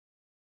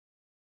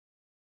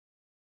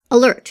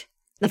Alert!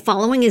 The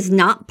following is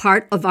not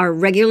part of our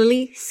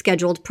regularly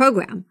scheduled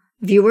program.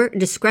 Viewer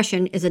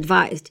discretion is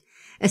advised,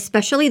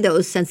 especially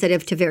those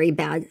sensitive to very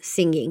bad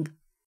singing.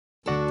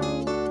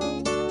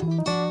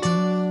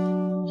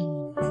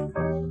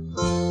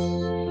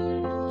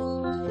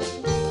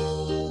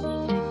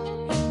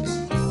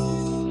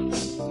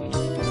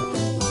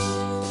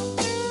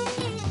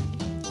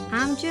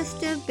 I'm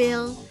just a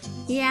bill,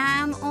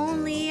 yeah, I'm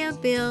only a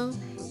bill,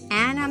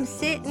 and I'm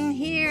sitting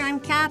here on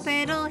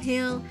Capitol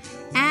Hill.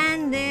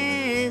 And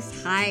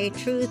this high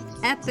truth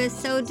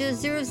episode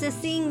deserves a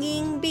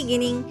singing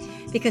beginning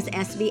because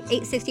SB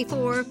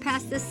 864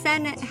 passed the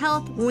Senate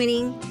health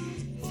winning.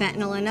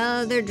 Fentanyl and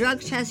other drug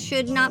tests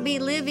should not be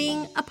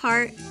living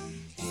apart.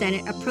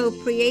 Senate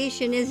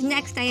appropriation is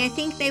next. I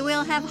think they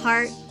will have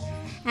heart.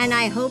 And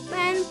I hope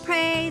and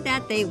pray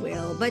that they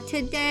will. But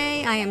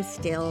today I am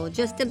still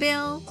just a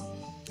bill.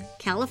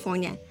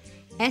 California,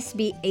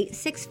 SB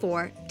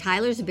 864,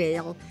 Tyler's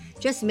bill,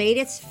 just made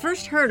its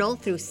first hurdle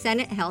through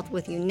Senate Health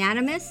with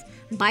unanimous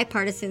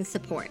bipartisan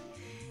support.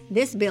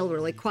 This bill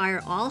will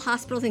require all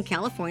hospitals in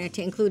California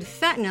to include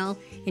fentanyl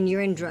in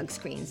urine drug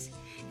screens.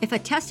 If a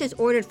test is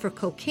ordered for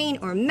cocaine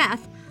or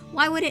meth,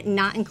 why would it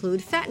not include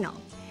fentanyl?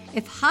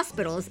 If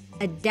hospitals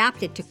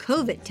adapted to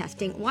COVID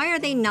testing, why are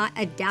they not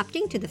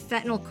adapting to the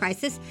fentanyl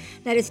crisis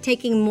that is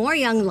taking more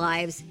young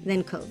lives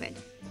than COVID?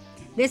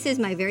 This is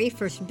my very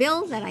first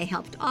bill that I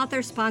helped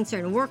author, sponsor,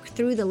 and work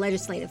through the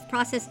legislative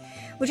process,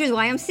 which is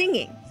why I'm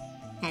singing.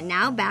 And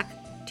now back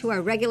to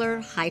our regular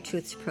High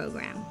Truths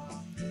program.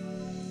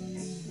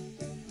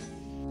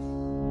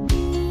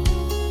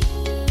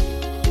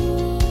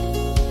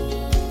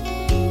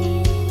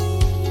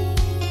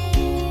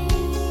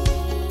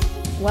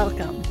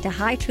 Welcome to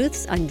High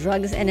Truths on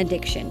Drugs and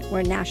Addiction,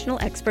 where national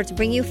experts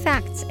bring you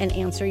facts and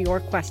answer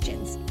your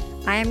questions.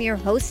 I am your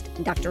host,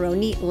 Dr.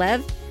 Ronit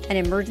Lev, an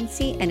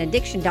emergency and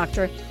addiction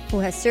doctor who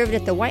has served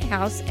at the White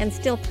House and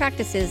still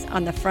practices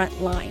on the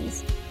front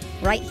lines.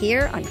 Right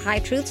here on High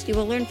Truths, you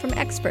will learn from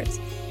experts,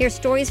 hear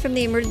stories from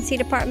the emergency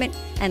department,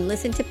 and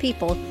listen to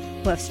people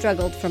who have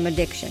struggled from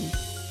addiction.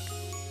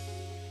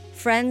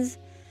 Friends,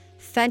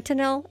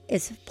 fentanyl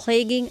is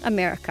plaguing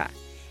America.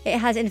 It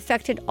has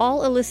infected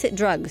all illicit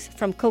drugs,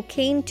 from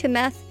cocaine to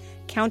meth,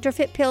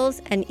 counterfeit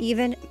pills, and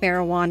even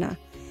marijuana.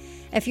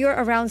 If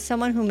you're around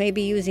someone who may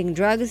be using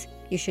drugs,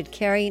 you should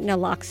carry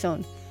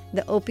naloxone,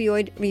 the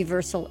opioid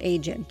reversal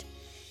agent.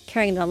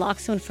 Carrying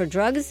naloxone for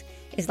drugs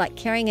is like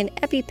carrying an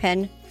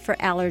EpiPen for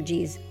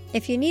allergies.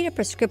 If you need a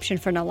prescription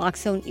for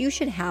naloxone, you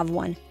should have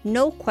one.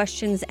 No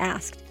questions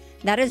asked.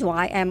 That is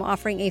why I am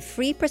offering a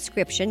free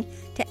prescription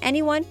to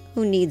anyone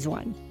who needs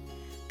one.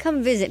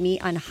 Come visit me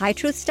on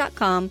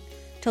hightruths.com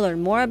to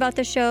learn more about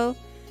the show,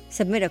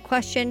 submit a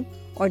question,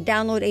 or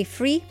download a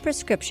free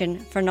prescription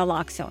for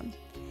naloxone.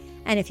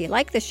 And if you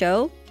like the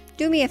show,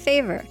 do me a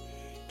favor.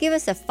 Give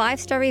us a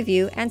 5-star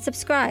review and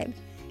subscribe.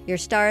 Your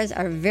stars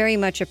are very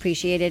much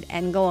appreciated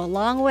and go a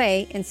long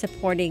way in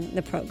supporting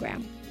the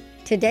program.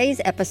 Today's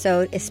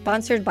episode is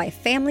sponsored by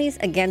Families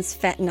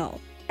Against Fentanyl.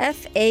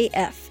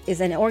 FAF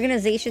is an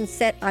organization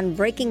set on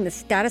breaking the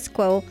status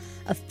quo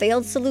of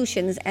failed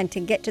solutions and to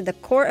get to the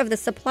core of the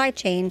supply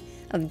chain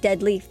of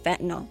deadly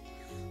fentanyl.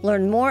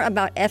 Learn more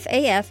about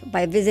FAF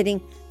by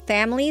visiting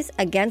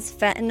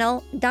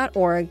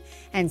familiesagainstfentanyl.org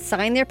and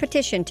sign their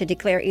petition to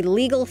declare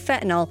illegal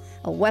fentanyl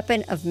a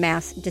weapon of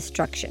mass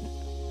destruction.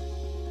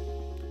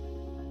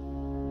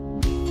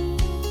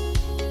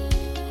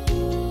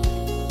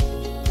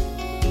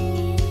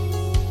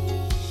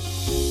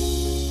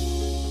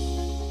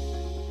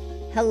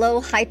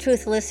 Hello, High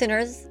Truth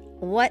listeners.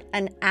 What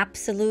an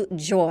absolute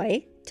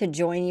joy to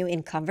join you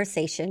in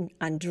conversation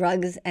on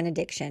drugs and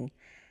addiction.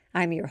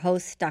 I'm your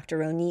host, Dr.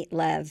 Ronit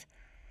Lev.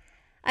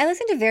 I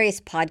listen to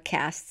various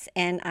podcasts,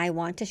 and I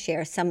want to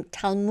share some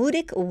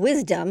Talmudic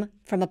wisdom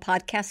from a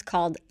podcast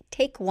called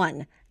Take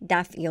One,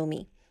 Daf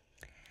Yomi.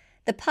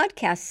 The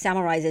podcast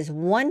summarizes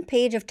one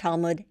page of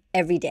Talmud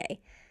every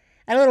day.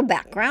 And a little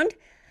background,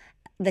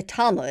 the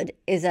Talmud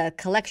is a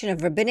collection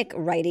of rabbinic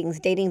writings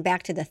dating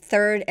back to the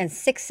 3rd and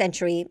 6th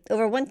century,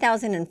 over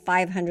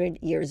 1,500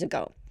 years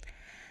ago.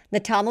 The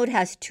Talmud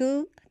has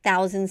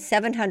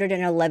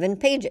 2,711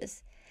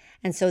 pages.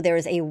 And so there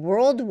is a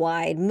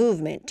worldwide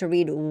movement to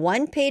read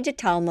one page of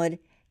Talmud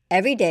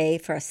every day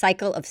for a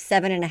cycle of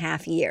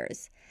 7.5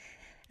 years.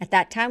 At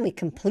that time, we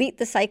complete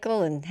the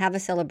cycle and have a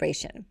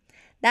celebration.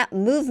 That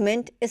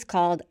movement is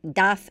called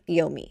Daf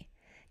Yomi.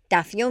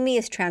 Daf Yomi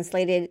is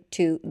translated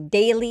to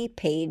daily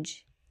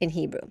page in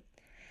Hebrew.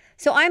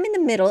 So I'm in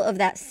the middle of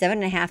that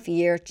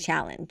 7.5-year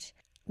challenge.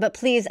 But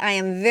please, I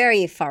am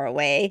very far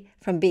away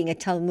from being a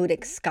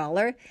Talmudic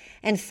scholar.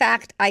 In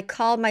fact, I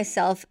call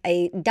myself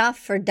a Daf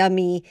for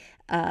Dummy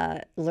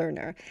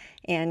learner,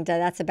 and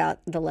that's about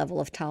the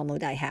level of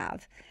Talmud I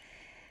have.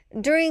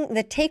 During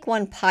the Take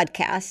One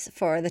podcast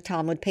for the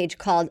Talmud page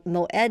called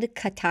Moed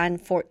Katan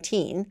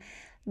 14,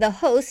 the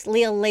host,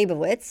 Liel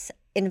Leibowitz,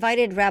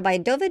 invited Rabbi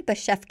Dovid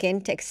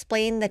Bashevkin to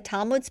explain the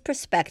Talmud's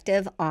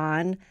perspective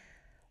on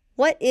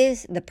what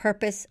is the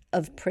purpose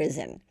of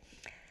prison.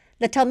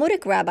 The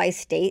Talmudic rabbis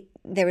state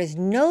there is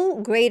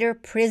no greater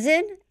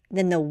prison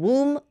than the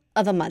womb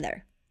of a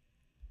mother.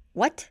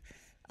 What?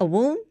 A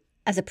womb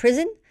as a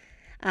prison?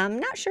 I'm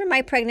not sure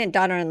my pregnant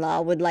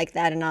daughter-in-law would like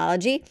that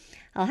analogy.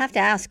 I'll have to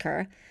ask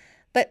her.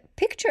 But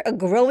picture a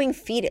growing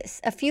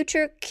fetus, a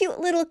future cute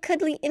little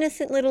cuddly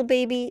innocent little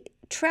baby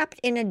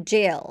trapped in a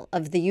jail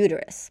of the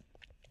uterus.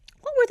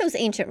 What were those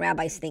ancient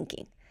rabbis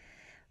thinking?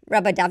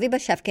 Rabbi David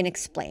Bashevkin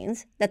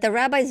explains that the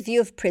rabbi's view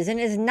of prison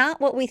is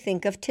not what we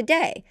think of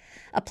today,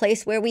 a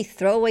place where we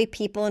throw away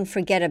people and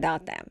forget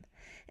about them.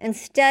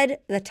 Instead,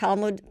 the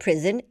Talmud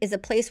prison is a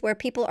place where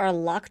people are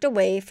locked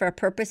away for a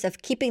purpose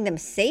of keeping them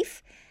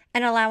safe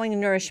and allowing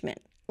nourishment,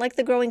 like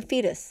the growing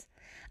fetus.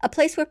 A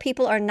place where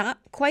people are not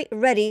quite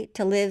ready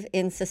to live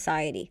in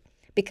society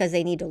because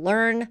they need to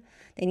learn.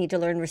 They need to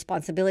learn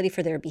responsibility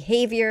for their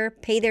behavior,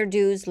 pay their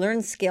dues,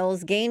 learn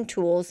skills, gain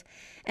tools,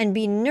 and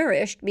be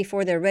nourished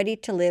before they're ready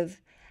to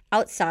live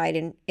outside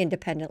and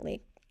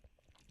independently.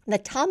 The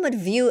Talmud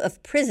view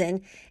of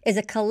prison is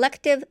a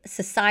collective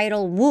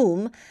societal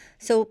womb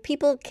so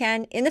people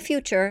can, in the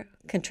future,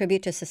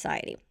 contribute to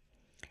society.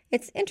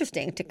 It's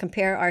interesting to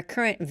compare our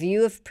current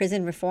view of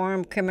prison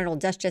reform, criminal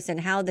justice,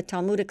 and how the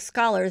Talmudic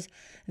scholars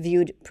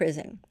viewed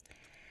prison.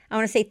 I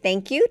want to say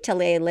thank you to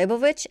Leah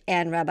Leibovich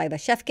and Rabbi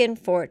Bashevkin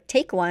for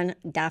Take One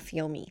Daf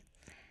Yomi.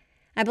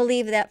 I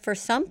believe that for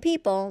some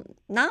people,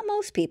 not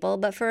most people,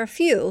 but for a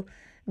few,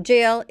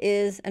 jail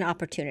is an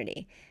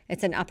opportunity.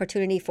 It's an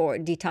opportunity for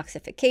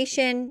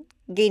detoxification,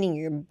 gaining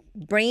your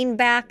brain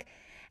back,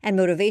 and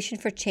motivation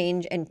for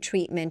change and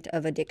treatment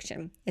of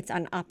addiction. It's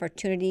an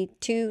opportunity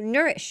to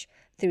nourish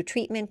through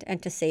treatment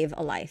and to save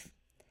a life.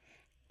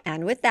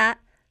 And with that,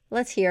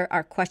 let's hear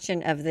our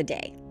question of the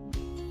day.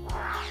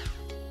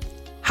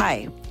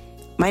 Hi,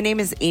 my name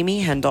is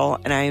Amy Hendel,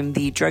 and I am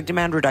the Drug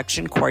Demand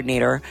Reduction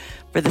Coordinator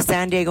for the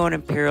San Diego and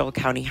Imperial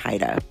County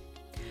HIDA.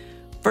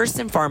 First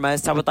and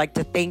foremost, I would like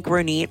to thank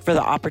Ronit for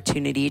the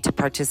opportunity to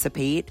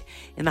participate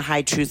in the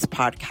High Truths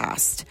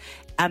podcast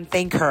and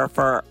thank her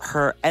for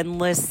her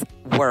endless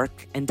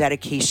work and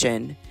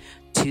dedication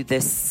to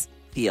this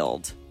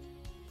field.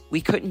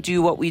 We couldn't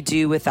do what we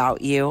do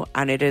without you,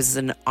 and it is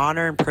an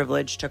honor and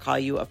privilege to call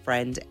you a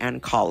friend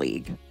and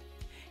colleague.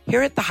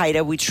 Here at the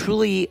HIDA, we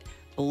truly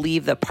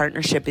believe that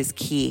partnership is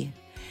key,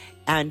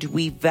 and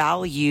we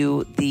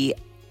value the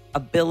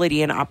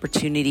ability and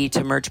opportunity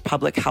to merge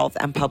public health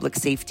and public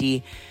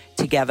safety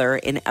together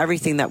in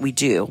everything that we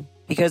do,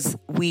 because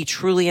we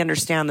truly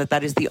understand that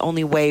that is the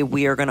only way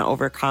we are going to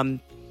overcome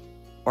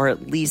or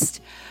at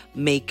least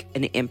make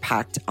an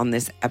impact on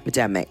this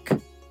epidemic.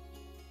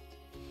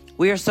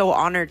 We are so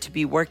honored to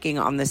be working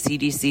on the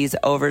CDC's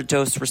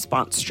overdose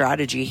response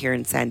strategy here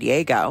in San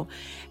Diego,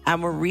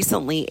 and we're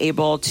recently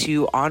able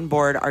to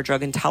onboard our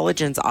drug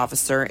intelligence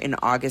officer in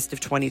August of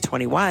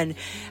 2021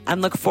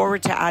 and look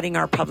forward to adding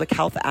our public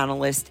health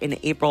analyst in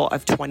April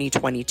of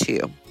 2022.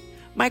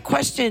 My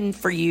question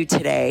for you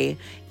today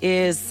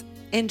is,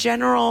 in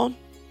general,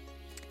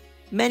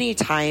 many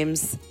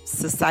times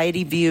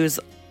society views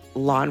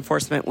law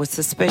enforcement with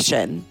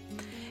suspicion.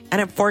 And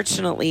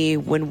unfortunately,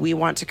 when we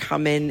want to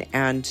come in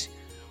and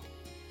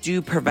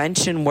do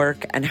prevention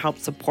work and help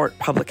support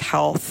public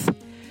health,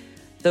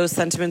 those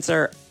sentiments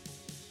are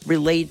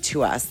relayed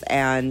to us.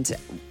 And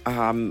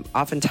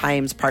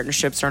oftentimes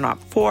partnerships are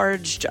not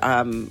forged.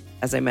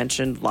 As I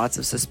mentioned, lots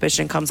of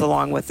suspicion comes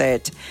along with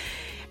it.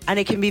 And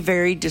it can be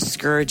very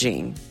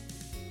discouraging.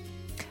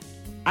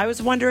 I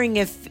was wondering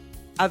if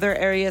other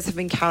areas have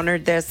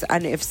encountered this,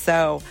 and if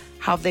so,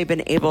 how have they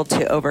been able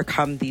to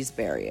overcome these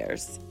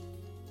barriers?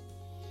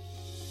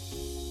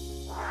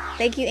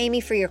 Thank you, Amy,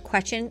 for your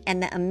question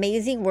and the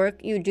amazing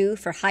work you do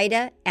for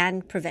HIDA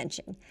and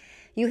prevention.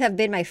 You have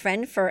been my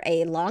friend for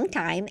a long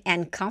time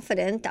and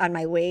confidant on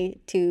my way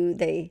to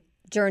the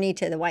journey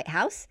to the White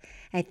House.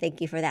 I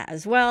thank you for that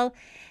as well.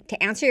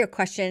 To answer your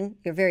question,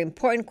 your very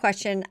important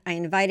question, I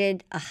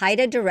invited a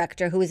HIDA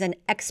director who is an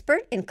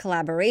expert in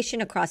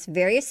collaboration across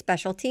various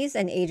specialties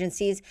and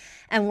agencies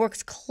and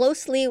works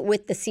closely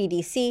with the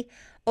CDC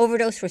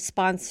overdose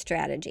response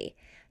strategy,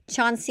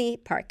 Chauncey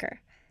Parker.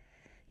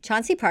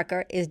 Chauncey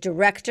Parker is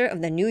director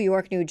of the New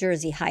York, New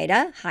Jersey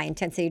HIDA, High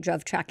Intensity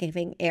Drug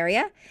Trafficking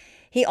Area.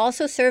 He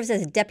also serves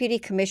as deputy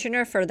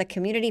commissioner for the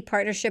community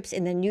partnerships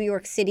in the New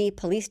York City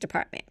Police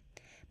Department.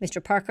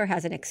 Mr. Parker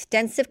has an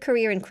extensive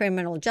career in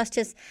criminal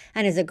justice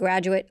and is a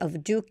graduate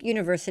of Duke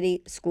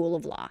University School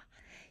of Law.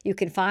 You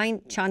can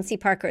find Chauncey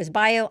Parker's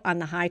bio on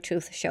the High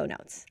Truth show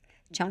notes.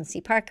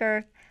 Chauncey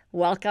Parker,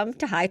 welcome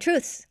to High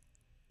Truths.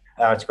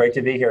 It's great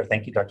to be here.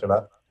 Thank you, Dr.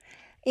 Love.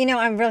 You know,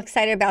 I'm real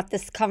excited about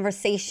this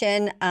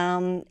conversation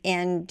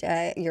and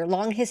your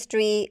long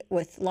history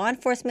with law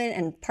enforcement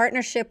and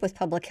partnership with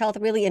public health,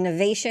 really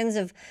innovations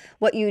of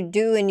what you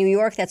do in New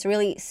York that's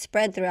really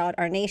spread throughout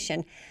our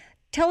nation.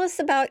 Tell us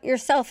about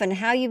yourself and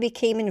how you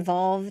became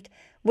involved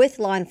with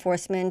law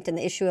enforcement and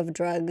the issue of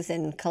drugs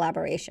and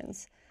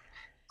collaborations.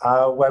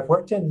 Well, I've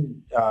worked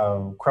in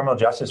criminal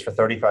justice for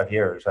 35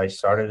 years. I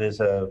started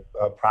as a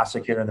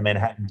prosecutor in the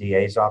Manhattan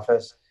DA's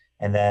office,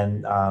 and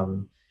then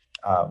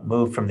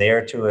moved from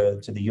there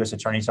to the U.S.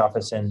 Attorney's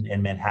Office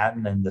in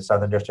Manhattan in the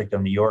Southern District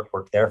of New York.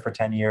 Worked there for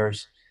 10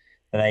 years.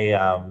 Then I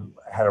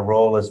had a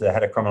role as the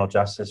head of criminal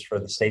justice for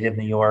the state of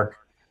New York.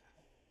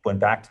 Went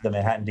back to the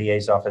Manhattan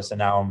DA's office, and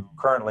now I'm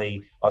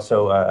currently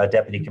also a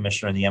deputy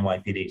commissioner in the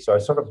NYPD. So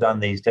I've sort of done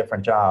these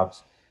different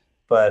jobs,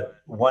 but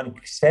one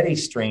steady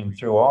stream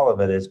through all of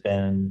it has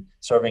been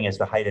serving as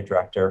the HIDTA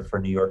director for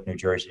New York, New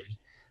Jersey,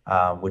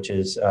 which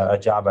is a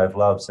job I've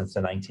loved since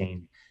the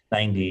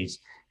 1990s.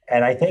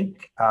 And I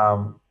think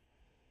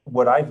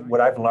what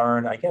I've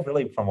learned, I get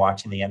really from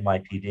watching the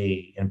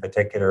NYPD in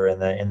particular in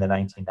the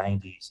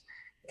 1990s,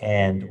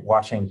 and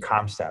watching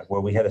Comstock,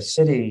 where we had a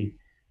city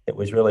that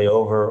was really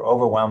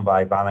overwhelmed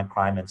by violent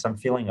crime and some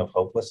feeling of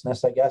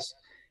hopelessness, I guess.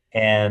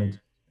 And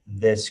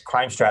this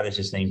crime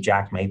strategist named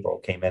Jack Maple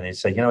came in and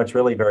said, it's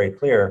really very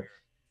clear.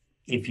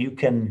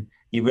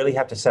 You really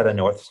have to set a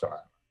North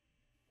Star.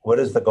 What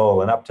is the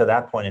goal? And up to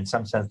that point, in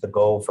some sense, the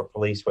goal for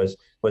police was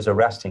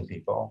arresting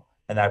people.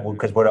 And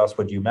because what else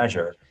would you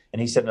measure? And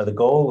he said, no, the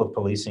goal of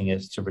policing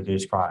is to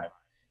reduce crime,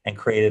 and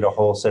created a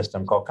whole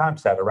system called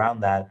CompStat around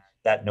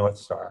that North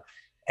Star.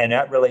 And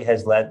that really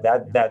has led,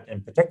 that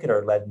in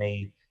particular led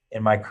me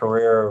in my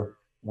career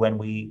when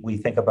we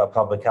think about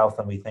public health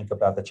and we think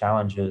about the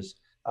challenges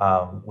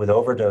with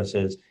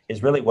overdoses,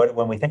 is really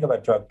when we think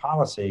about drug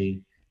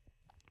policy,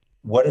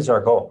 what is our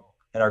goal?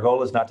 And our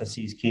goal is not to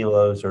seize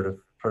kilos or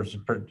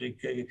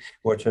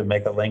to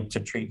make a link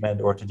to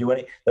treatment or to do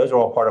any. Those are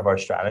all part of our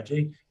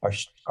strategy.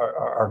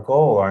 Our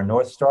goal, our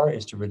North Star,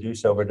 is to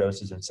reduce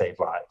overdoses and save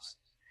lives.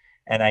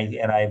 And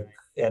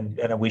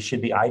we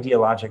should be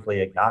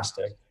ideologically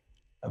agnostic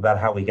about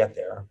how we get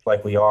there,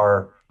 like we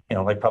are.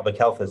 Like public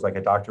health is, like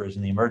a doctor is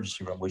in the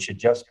emergency room. We should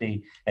just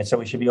be, and so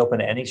we should be open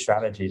to any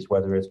strategies,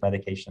 whether it's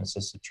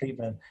medication-assisted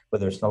treatment,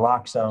 whether it's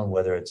naloxone,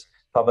 whether it's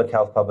public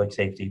health, public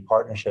safety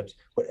partnerships,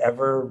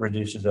 whatever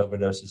reduces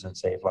overdoses and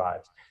save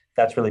lives.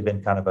 That's really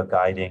been kind of a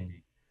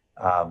guiding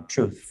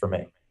truth for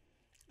me.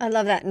 I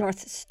love that North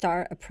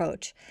Star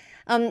approach.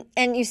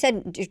 And you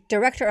said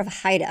director of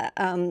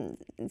HIDTA.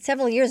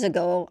 Several years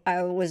ago,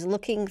 I was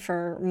looking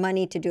for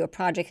money to do a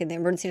project in the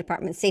emergency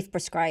department, safe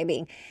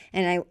prescribing,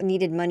 and I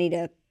needed money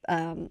to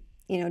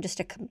just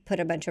to put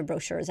a bunch of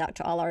brochures out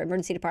to all our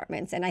emergency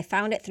departments. And I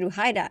found it through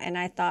HIDTA, and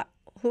I thought,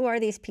 who are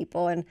these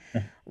people, and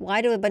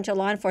why do a bunch of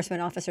law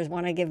enforcement officers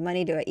want to give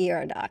money to an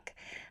ER doc?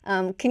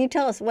 Can you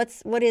tell us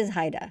what is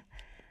HIDTA?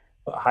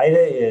 Well,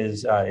 HIDTA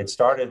is it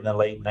started in the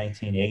late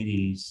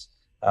 1980s,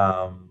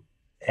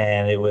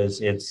 and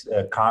it's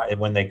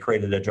when they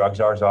created a drug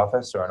czar's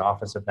office, or an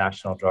Office of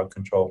National Drug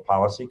Control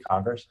Policy,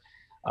 Congress.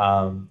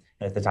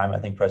 At the time, I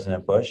think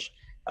President Bush.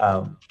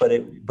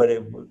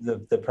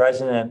 The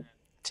president,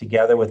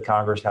 together with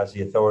Congress, has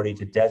the authority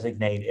to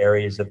designate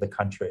areas of the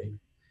country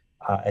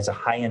as a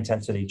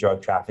high-intensity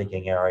drug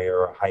trafficking area,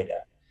 or a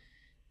HIDTA.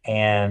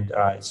 And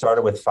it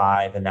started with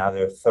 5, and now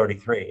there are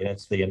 33, and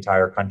it's the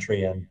entire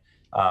country. And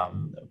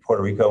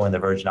Puerto Rico and the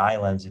Virgin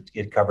Islands,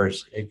 it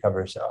covers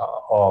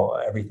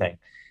everything.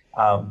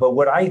 But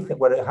what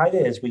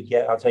HIDTA is,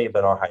 I'll tell you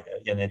about our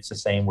HIDTA, and it's the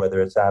same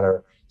whether it's that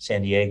or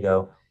San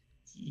Diego.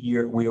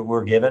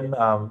 We're given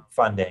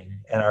funding,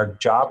 and our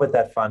job with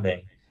that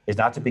funding is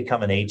not to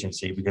become an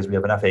agency, because we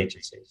have enough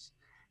agencies.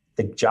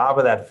 The job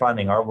of that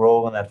funding, our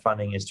role in that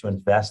funding, is to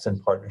invest in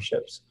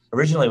partnerships.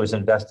 Originally, it was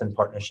invest in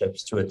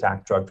partnerships to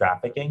attack drug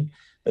trafficking,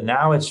 but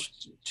now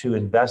it's to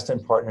invest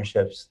in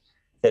partnerships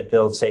that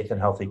build safe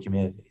and healthy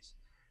communities.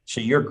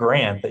 So your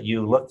grant that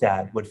you looked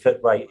at would fit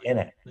right in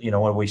it.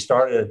 When we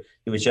started,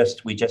 we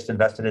just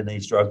invested in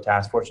these drug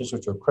task forces,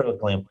 which were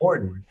critically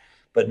important.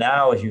 But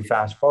now, as you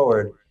fast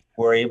forward,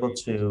 we're able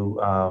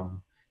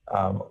to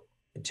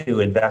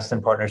invest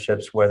in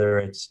partnerships, whether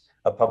it's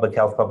a public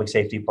health, public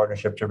safety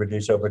partnership to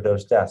reduce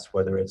overdose deaths,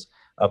 whether it's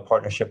a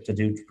partnership to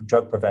do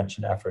drug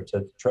prevention efforts,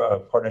 a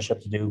partnership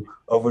to do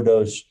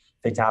overdose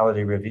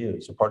fatality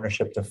reviews, a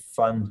partnership to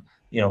fund,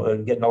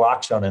 get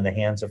naloxone in the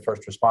hands of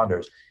first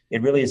responders.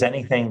 It really is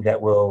anything that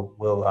will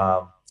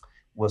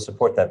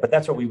support that. But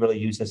that's what we really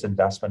use this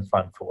investment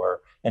fund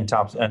for, and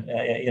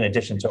in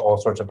addition to all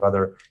sorts of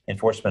other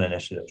enforcement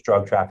initiatives,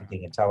 drug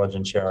trafficking,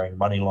 intelligence sharing,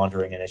 money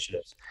laundering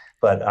initiatives.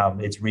 But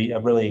it's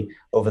really,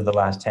 over the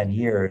last 10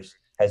 years,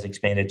 has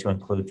expanded to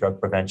include drug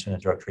prevention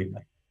and drug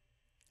treatment.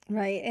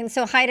 Right. And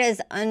so HIDTA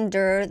is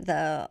under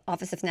the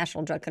Office of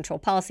National Drug Control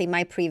Policy,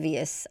 my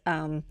previous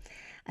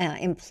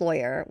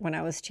employer when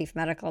I was chief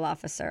medical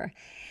officer.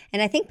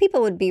 And I think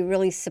people would be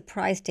really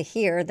surprised to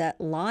hear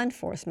that law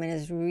enforcement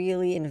is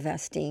really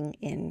investing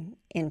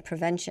in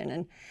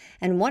prevention.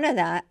 And one of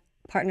that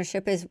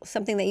partnership is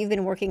something that you've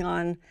been working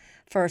on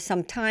for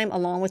some time,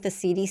 along with the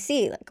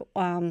CDC,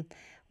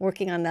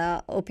 working on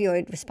the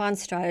opioid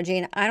response strategy.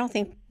 And I don't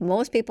think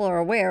most people are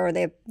aware, or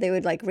they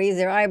would raise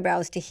their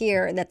eyebrows to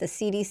hear that the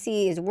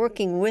CDC is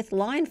working with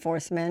law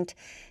enforcement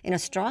in a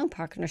strong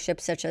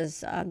partnership, such as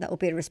the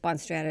opioid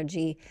response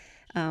strategy,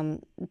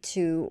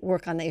 to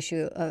work on the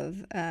issue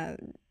of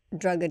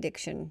drug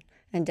addiction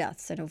and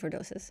deaths and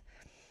overdoses.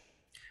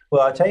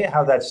 Well, I'll tell you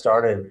how that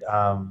started,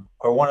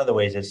 or one of the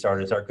ways it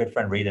started is our good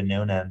friend Rita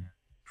Noonan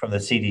from the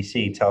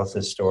CDC tells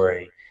this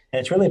story. And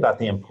it's really about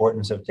the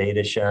importance of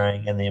data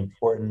sharing and the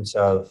importance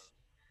of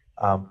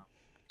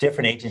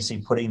different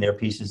agencies putting their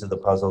pieces of the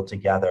puzzle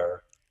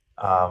together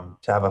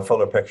to have a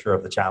fuller picture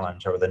of the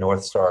challenge or the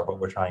North Star of what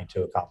we're trying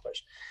to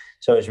accomplish.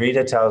 So as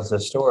Rita tells the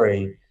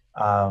story,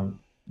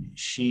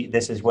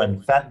 this is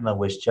when fentanyl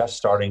was just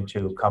starting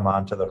to come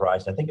onto the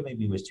horizon. I think it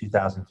maybe was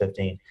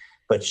 2015,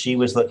 but she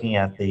was looking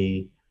at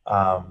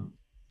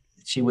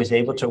she was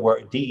able to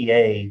work,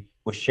 DEA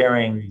was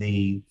sharing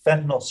the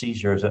fentanyl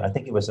seizures, and I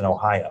think it was in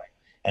Ohio.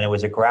 And it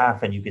was a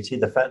graph, and you could see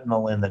the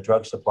fentanyl in the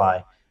drug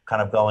supply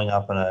kind of going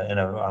up in an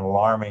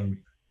alarming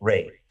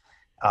rate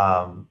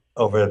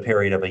over a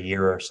period of a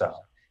year or so.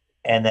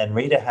 And then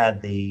Rita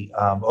had the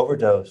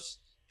overdose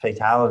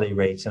fatality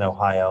rates in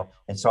Ohio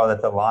and saw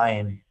that the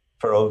line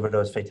for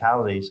overdose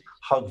fatalities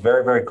hugged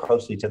very, very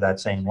closely to that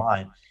same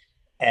line.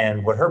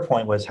 And what her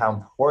point was how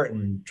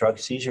important drug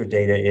seizure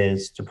data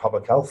is to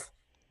public health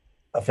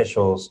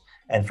officials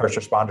and first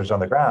responders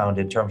on the ground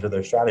in terms of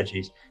their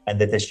strategies, and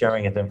that the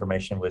sharing of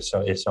information is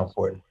so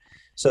important.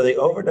 So the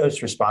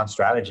overdose response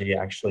strategy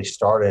actually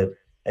started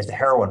as the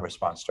heroin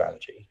response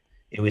strategy.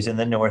 It was in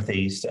the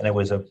Northeast, and it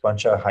was a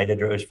bunch of five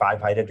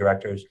HIDTA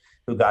directors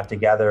who got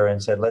together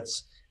and said,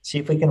 let's see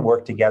if we can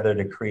work together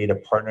to create a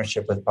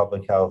partnership with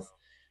public health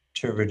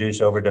to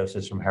reduce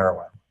overdoses from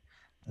heroin.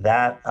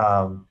 That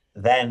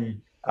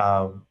then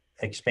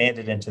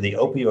expanded into the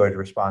opioid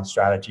response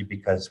strategy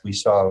because we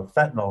saw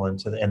fentanyl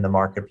in the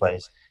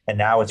marketplace. And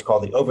now it's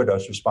called the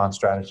overdose response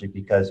strategy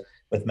because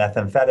with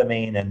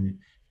methamphetamine and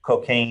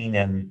cocaine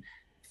and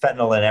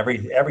fentanyl and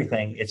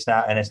everything, it's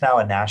now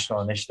a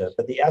national initiative.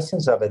 But the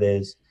essence of it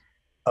is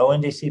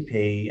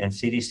ONDCP and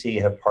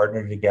CDC have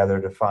partnered together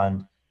to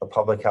fund a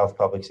public health,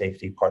 public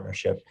safety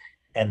partnership.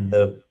 And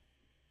the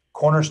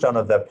cornerstone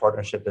of that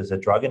partnership is a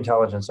drug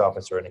intelligence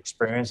officer, an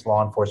experienced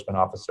law enforcement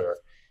officer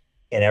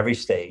in every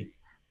state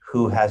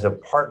who has a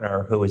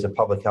partner who is a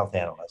public health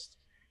analyst.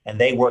 And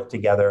they work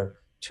together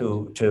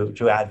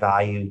to add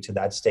value to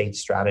that state's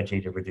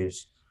strategy to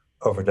reduce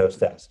overdose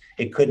deaths.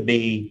 It could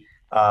be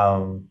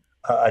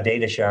a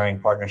data sharing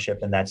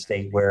partnership in that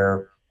state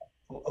where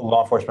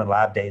law enforcement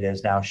lab data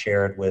is now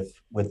shared with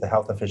the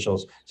health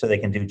officials so they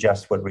can do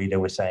just what Rita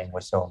was saying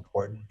was so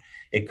important.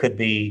 It could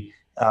be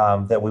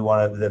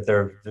that there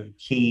are the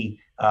key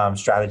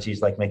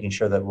strategies like making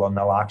sure that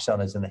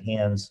naloxone is in the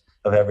hands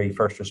of every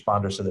first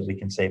responder so that we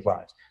can save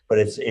lives. But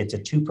it's a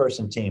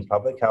two-person team,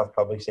 public health,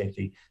 public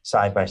safety,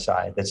 side by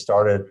side, that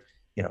started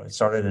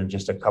in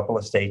just a couple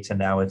of states, and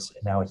now it's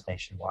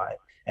nationwide.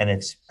 And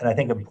I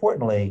think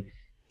importantly,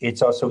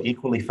 it's also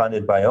equally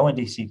funded by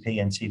ONDCP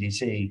and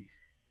CDC.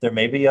 There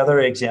may be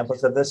other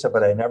examples of this,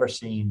 but I've never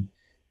seen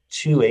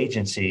two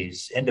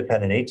agencies,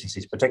 independent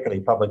agencies,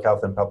 particularly public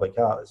health and public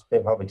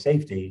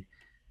safety,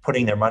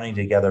 putting their money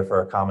together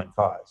for a common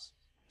cause.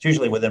 It's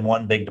usually within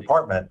one big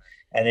department.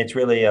 And it's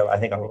really, I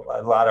think, a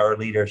lot of our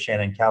leader,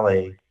 Shannon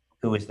Kelly,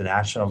 who is the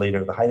national leader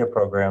of the HIDTA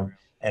program,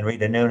 and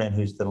Rita Noonan,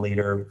 who's the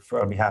leader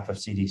on behalf of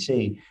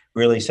CDC,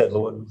 really said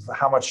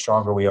how much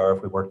stronger we are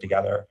if we work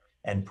together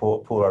and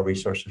pool our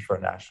resources for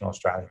a national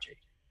strategy.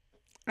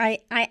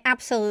 I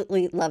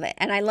absolutely love it.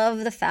 And I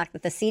love the fact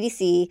that the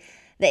CDC,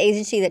 the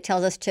agency that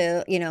tells us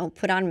to,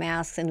 put on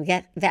masks and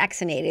get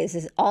vaccinated,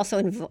 is also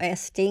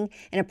investing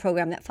in a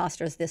program that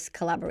fosters this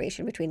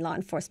collaboration between law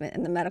enforcement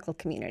and the medical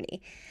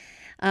community.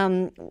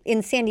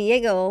 In San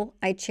Diego,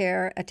 I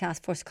chair a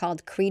task force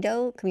called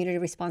CREDO, Community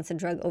Response to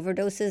Drug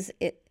Overdoses.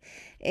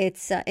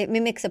 It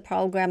mimics a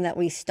program that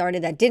we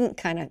started that didn't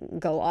kind of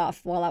go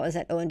off while I was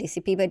at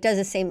ONDCP, but it does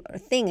the same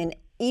thing. And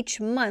each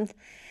month,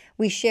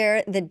 we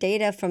share the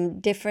data from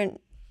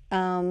different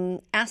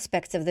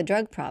aspects of the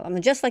drug problem.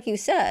 And just like you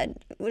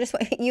said, just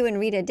what you and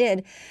Rita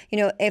did,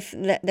 if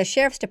the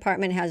sheriff's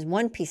department has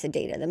one piece of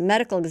data, the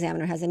medical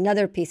examiner has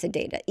another piece of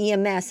data,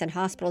 EMS and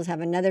hospitals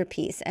have another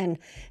piece, and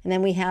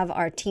then we have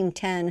our Team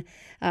 10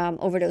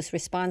 overdose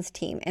response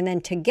team. And then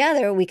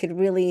together we could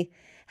really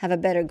have a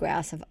better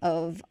grasp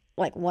of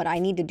like what I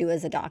need to do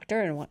as a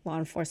doctor and what law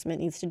enforcement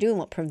needs to do and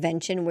what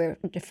where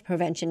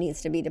prevention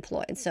needs to be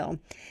deployed. So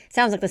it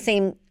sounds like the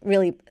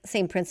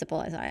same principle.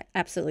 I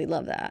absolutely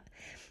love that.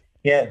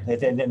 Yeah,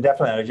 and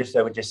definitely.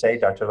 I would just say,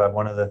 Dr. Love,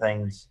 one of the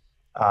things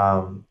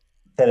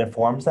that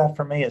informs that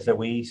for me is that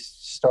we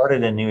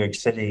started in New York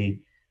City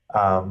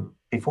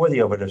before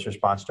the overdose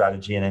response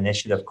strategy an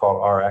initiative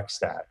called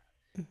RxStat.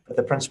 But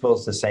the principle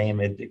is the same.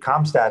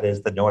 CompStat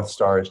is the North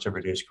Star is to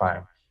reduce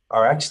crime.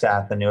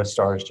 RxStat, the North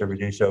Star, is to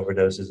reduce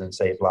overdoses and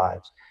save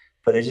lives.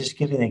 But I just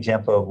give you an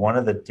example of one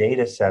of the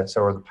data sets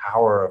or the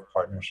power of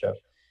partnership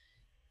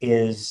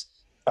is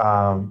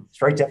it's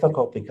very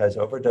difficult because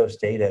overdose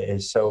data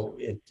is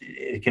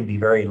it can be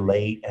very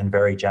late and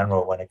very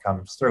general when it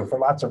comes through for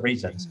lots of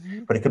reasons.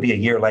 Mm-hmm. But it could be a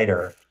year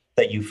later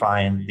that you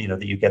find,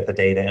 that you get the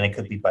data, and it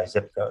could be by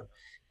zip code.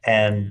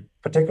 And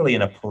particularly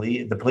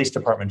the police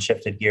department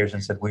shifted gears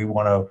and said, we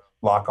want to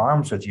lock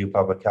arms with you,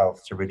 public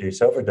health, to reduce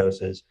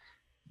overdoses.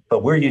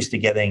 But we're used to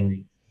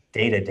getting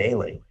data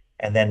daily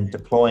and then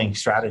deploying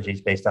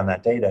strategies based on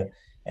that data.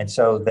 And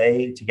so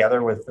they,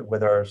 together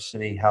with our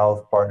city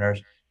health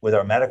partners, with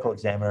our medical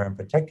examiner in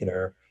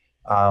particular,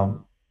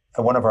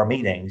 at one of our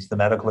meetings, the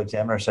medical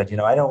examiner said,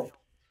 I don't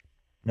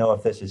know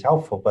if this is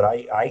helpful, but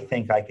I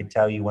think I could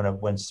tell you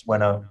when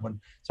someone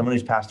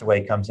who's passed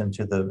away comes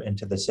into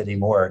the city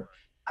morgue,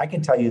 I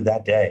can tell you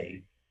that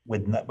day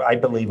I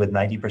believe with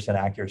 90%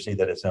 accuracy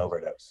that it's an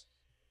overdose.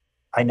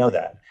 I know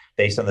that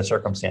based on the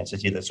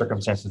circumstances, either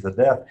circumstances of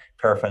death,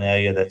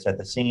 paraphernalia that's at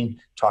the scene,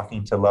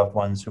 talking to loved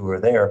ones who were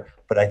there.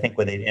 But I think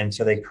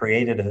so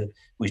they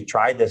we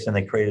tried this and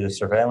they created a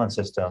surveillance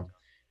system.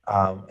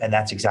 And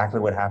that's exactly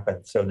what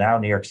happened. So now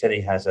New York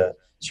City has a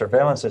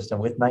surveillance system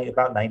with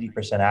about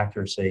 90%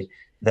 accuracy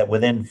that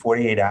within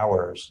 48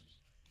 hours,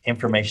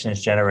 information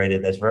is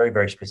generated that's very,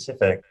 very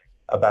specific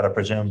about a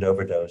presumed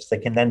overdose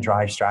that can then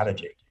drive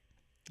strategy,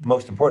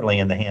 most importantly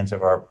in the hands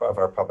of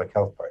our public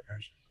health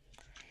partners.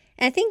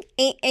 And I think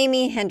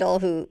Amy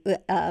Hendel, who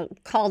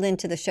called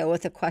into the show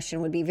with a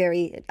question, would be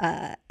very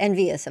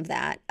envious of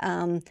that.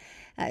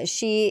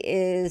 She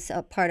is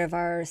a part of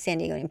our San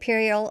Diego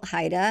Imperial,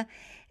 HIDA,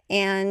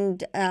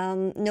 and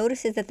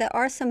notices that there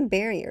are some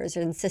barriers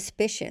and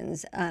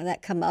suspicions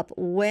that come up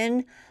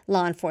when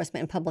law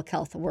enforcement and public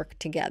health work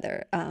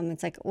together.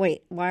 It's like,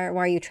 wait, why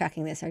are you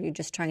tracking this? Are you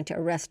just trying to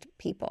arrest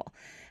people?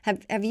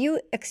 Have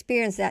you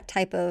experienced that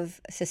type of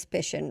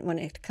suspicion when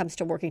it comes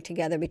to working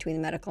together between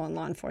the medical and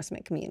law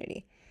enforcement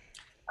community?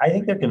 I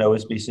think there can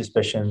always be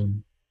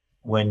suspicion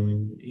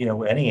when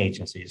any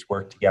agencies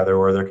work together,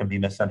 or there can be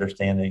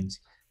misunderstandings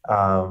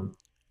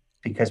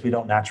because we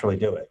don't naturally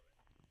do it.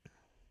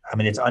 I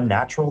mean, it's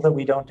unnatural that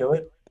we don't do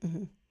it,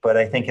 but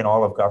I think in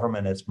all of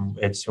government,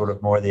 it's sort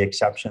of more the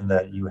exception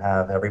that you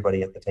have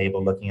everybody at the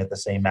table looking at the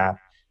same map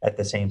at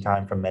the same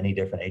time from many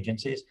different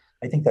agencies.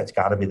 I think that's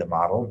got to be the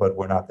model, but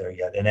we're not there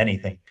yet in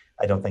anything.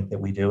 I don't think that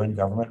we do in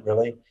government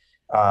really,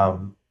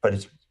 but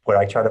it's what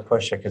I try to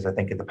push it because I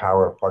think of the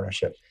power of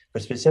partnership.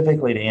 But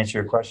specifically to answer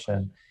your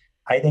question,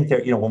 I think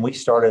that when we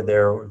started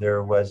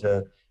there was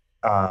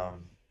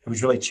it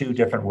was really two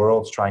different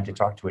worlds trying to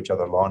talk to each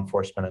other, law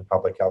enforcement and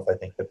public health. I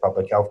think that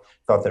public health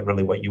thought that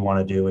really what you want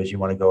to do is you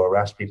want to go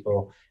arrest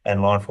people,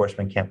 and law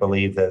enforcement can't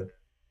believe that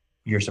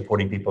you're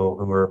supporting people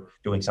who are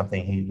doing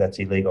something that's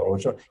illegal.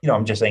 So,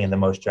 I'm just saying in the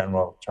most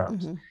general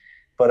terms.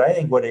 But I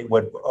think what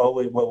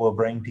will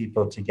bring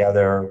people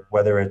together,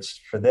 whether it's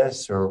for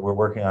this or we're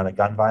working on a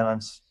gun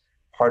violence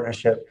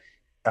partnership,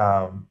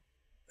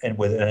 and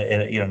with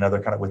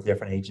another kind of with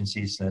different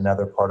agencies and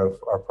another part of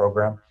our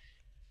program,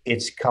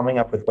 it's coming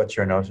up with what's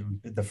your North.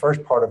 The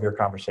first part of your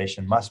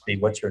conversation must be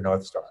what's your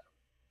North Star.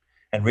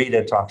 And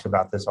Rita talks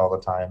about this all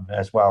the time,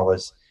 as well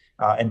as,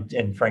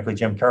 and frankly,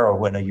 Jim Carroll,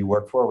 who I know you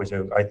work for,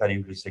 I thought he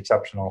was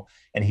exceptional.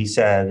 And he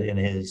said in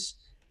his,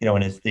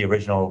 the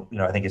original,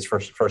 I think his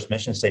first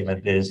mission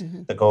statement is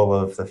the goal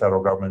of the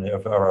federal government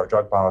of our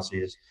drug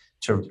policy is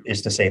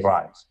to save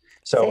lives.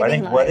 So saving I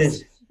think lives. What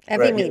is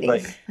every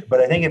meeting. But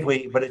I think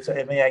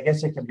I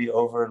guess it can be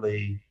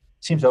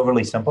seems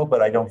overly simple, but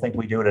I don't think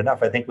we do it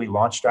enough. I think we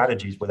launch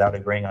strategies without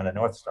agreeing on a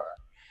North Star.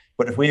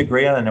 But if we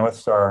agree on a North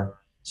Star,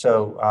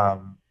 so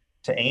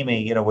to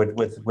Amy,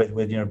 with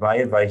my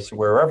advice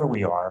wherever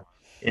we are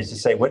is to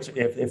say,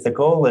 if the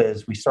goal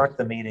is we start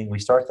the meeting, we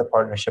start the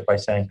partnership by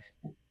saying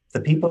the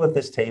people at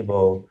this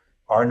table,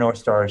 our North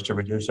Star is to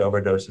reduce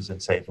overdoses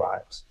and save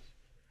lives.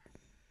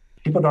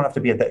 People don't have to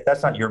be at that.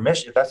 That's not your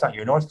mission. That's not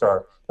your North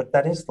Star, but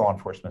that is law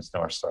enforcement's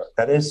North Star.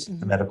 That is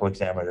the medical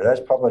examiner. That is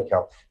public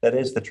health. That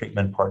is the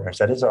treatment partners.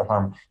 That is our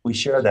harm. We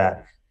share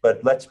that,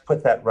 but let's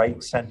put that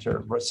right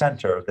center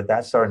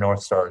that's our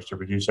North Star, is to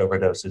reduce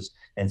overdoses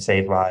and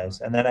save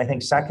lives. And then I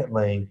think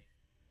secondly,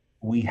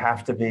 we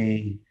have to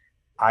be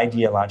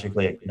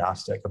ideologically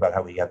agnostic about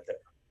how we get there.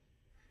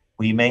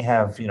 We may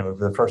have,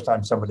 the first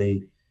time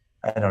somebody,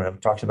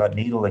 talks about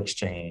needle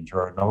exchange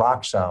or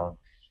naloxone,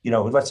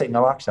 let's say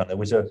naloxone, there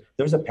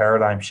was a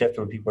paradigm shift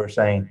where people are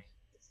saying,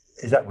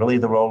 is that really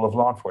the role of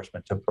law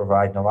enforcement to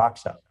provide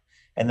naloxone?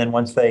 And then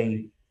once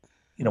people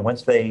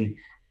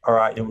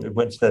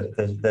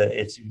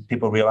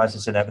realize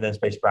it's an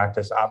evidence-based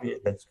practice, obvious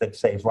that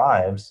saves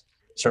lives,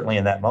 certainly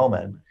in that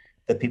moment,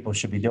 that people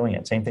should be doing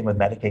it. Same thing with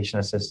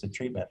medication-assisted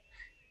treatment.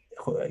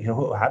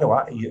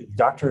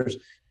 Doctors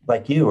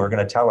like you are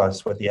going to tell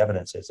us what the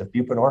evidence is. If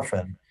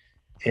buprenorphine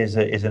is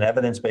an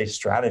evidence-based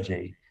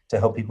strategy to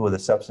help people with a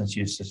substance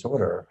use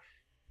disorder,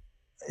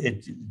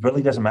 it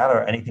really doesn't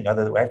matter anything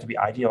other than we have to be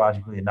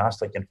ideologically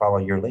agnostic and follow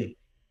your lead.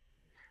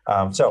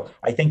 So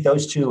I think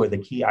those two are the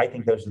key. I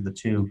think those are the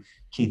two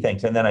key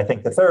things. And then I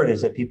think the third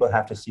is that people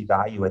have to see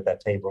value at that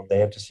table. They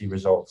have to see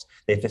results.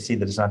 They have to see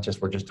that it's not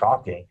just we're just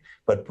talking,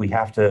 but we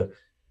have to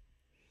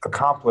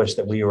accomplish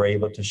that we were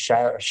able to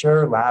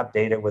share lab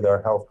data with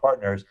our health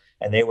partners,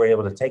 and they were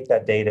able to take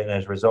that data and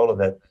as a result of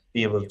it,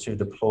 be able to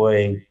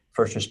deploy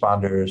first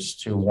responders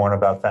to warn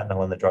about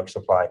fentanyl in the drug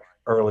supply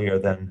earlier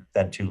than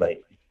too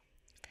late.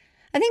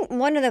 I think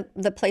one of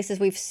the places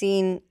we've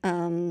seen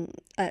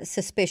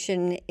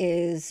suspicion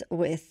is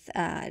with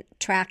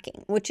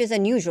tracking, which is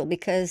unusual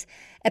because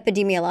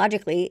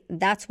epidemiologically,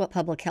 that's what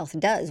public health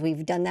does.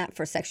 We've done that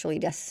for sexually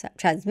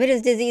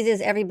transmitted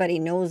diseases. Everybody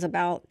knows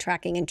about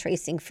tracking and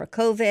tracing for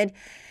COVID.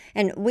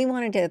 And we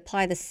wanted to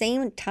apply the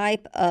same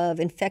type of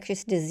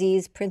infectious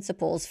disease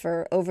principles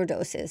for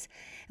overdoses.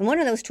 And one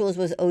of those tools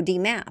was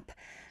ODMAP.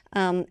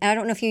 I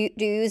don't know if you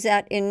use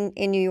that in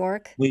New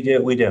York. We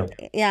do.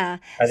 Yeah.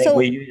 I think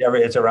we use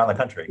it's around the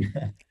country.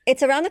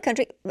 It's around the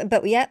country,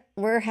 but yet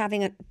we're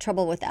having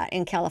trouble with that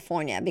in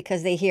California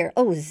because they hear,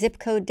 oh, zip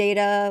code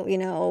data,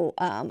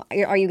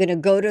 are you going to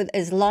go to,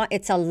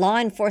 it's a law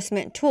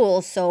enforcement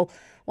tool, so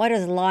why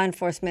does law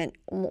enforcement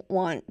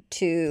want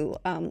to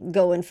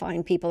go and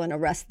find people and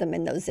arrest them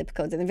in those zip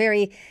codes? And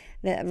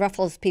that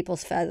ruffles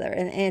people's feather.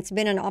 And it's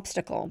been an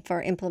obstacle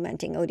for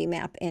implementing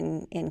ODMAP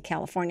in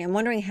California. I'm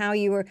wondering how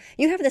you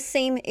have the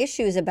same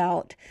issues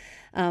about,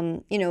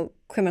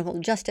 criminal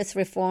justice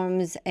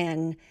reforms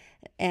and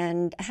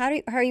how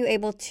are you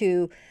able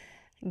to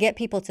get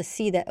people to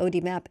see that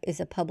ODMAP is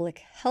a public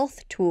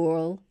health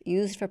tool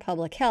used for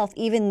public health,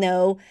 even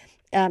though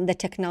the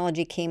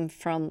technology came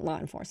from law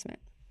enforcement?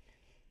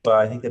 Well,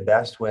 I think the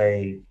best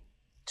way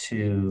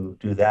to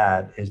do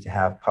that is to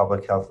have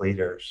public health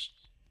leaders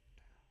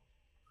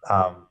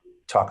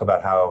talk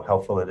about how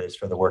helpful it is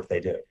for the work they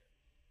do.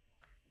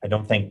 I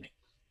don't think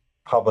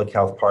public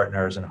health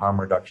partners and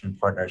harm reduction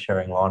partners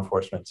hearing law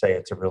enforcement say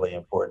it's a really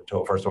important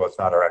tool. First of all, it's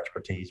not our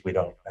expertise. We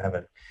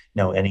haven't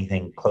know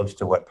anything close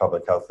to what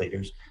public health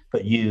leaders,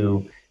 but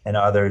you and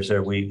others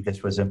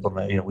this was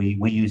implemented,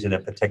 we use it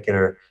in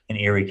particular in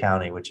Erie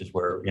County, which is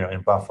where,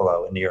 in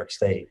Buffalo in New York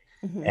State.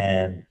 Mm-hmm.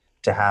 And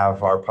to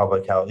have our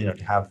public health,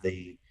 to have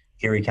the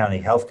Erie County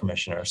Health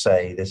Commissioner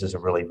say this is a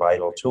really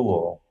vital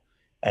tool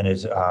and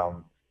is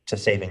to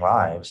saving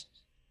lives,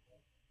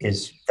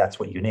 that's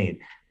what you need.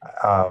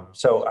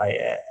 So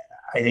I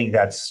think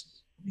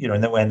that's,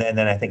 and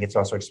then I think it's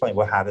also explained,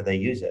 well, how do they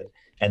use it?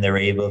 And they're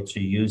able to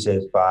use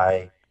it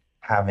by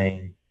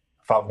having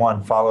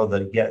follow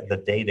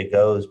the data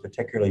goes,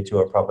 particularly to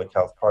our public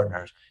health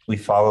partners. We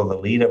follow the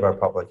lead of our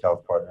public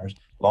health partners.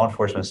 Law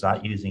enforcement is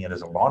not using it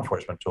as a law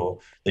enforcement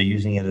tool. They're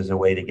using it as a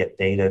way to get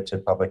data to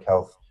public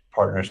health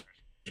partners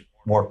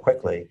more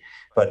quickly.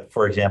 But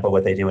for example,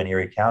 what they do in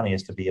Erie County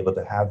is to be able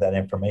to have that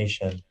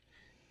information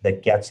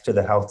that gets to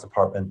the health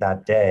department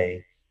that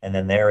day, and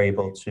then they're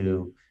able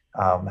to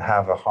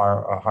have a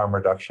harm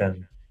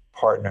reduction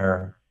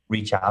partner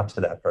reach out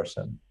to that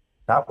person,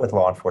 not with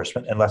law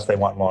enforcement, unless they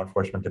want law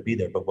enforcement to be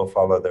there, but we'll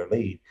follow their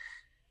lead.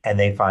 And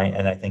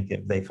I think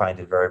they find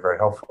it very, very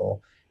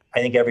helpful. I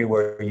think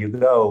everywhere you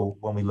go,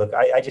 when we look,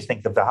 I just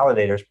think the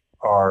validators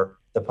are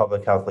the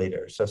public health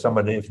leaders. So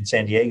somebody, if in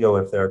San Diego,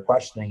 if they're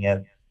questioning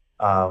it,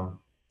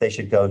 they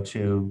should go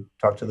to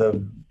talk to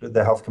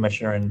the health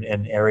commissioner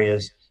in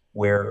areas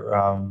where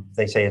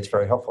they say it's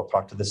very helpful.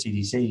 Talk to the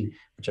CDC,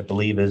 which I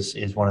believe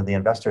is one of the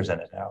investors in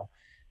it now.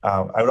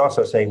 I would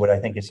also say what I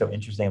think is so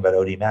interesting about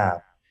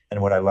ODMAP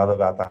and what I love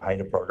about the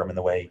HIDA program and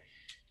the way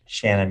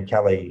Shannon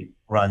Kelly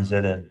runs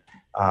it and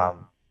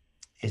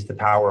is the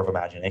power of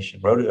imagination.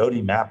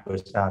 ODMAP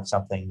was not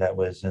something that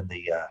was in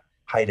the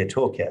HIDA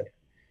toolkit.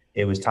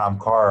 It was Tom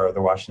Carr,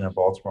 the Washington and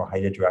Baltimore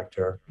HIDA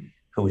director,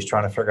 who was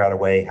trying to figure out a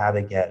way how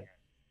to get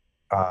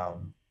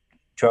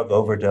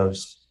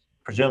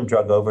presumed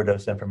drug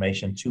overdose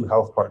information to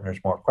health partners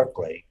more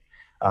quickly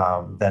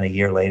than a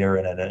year later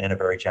in a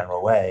very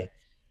general way.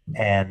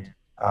 And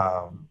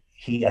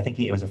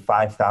it was a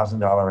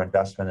 $5,000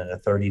 investment in a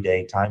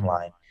 30-day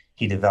timeline.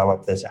 He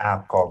developed this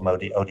app called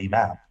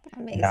ODMAP.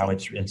 Amazing. Now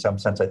it's, in some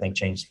sense, I think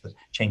changed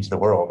the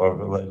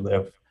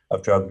world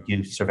of drug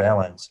use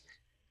surveillance.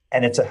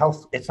 And it's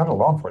not a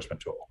law enforcement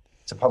tool.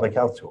 It's a public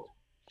health tool.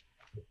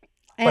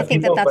 And I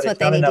think that's what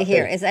they need to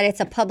hear is that it's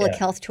a public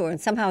health tool,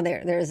 and somehow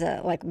there's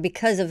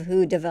because of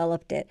who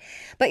developed it.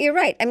 But you're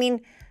right. I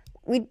mean,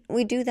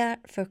 we do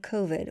that for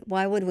COVID.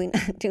 Why would we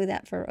not do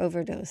that for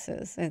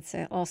overdoses? It's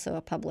also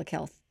a public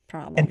health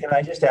problem. And can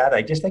I just add?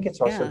 I just think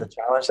it's also the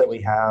challenge that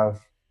we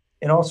have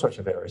in all sorts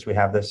of areas. We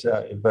have this,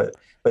 but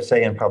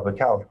say in public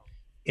health,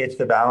 it's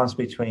the balance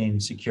between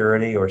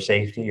security or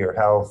safety or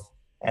health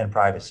and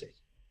privacy.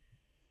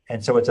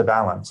 And so it's a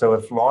balance. So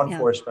if law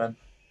enforcement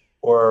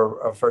or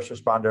a first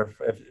responder,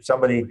 if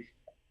somebody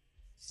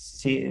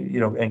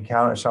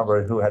encounters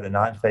somebody who had a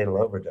non-fatal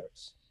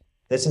overdose,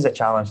 this is a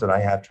challenge that I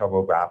have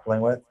trouble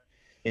grappling with.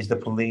 Is the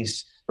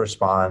police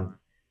respond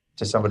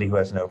to somebody who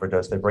has an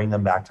overdose? They bring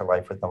them back to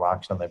life with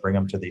naloxone. They bring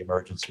them to the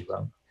emergency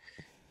room.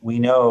 We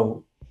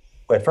know.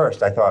 At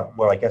first, I thought,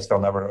 well, I guess they'll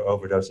never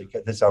overdose.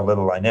 This is how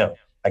little I knew.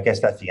 I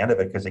guess that's the end of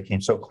it because it came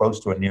so close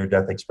to a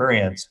near-death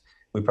experience.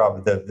 I'm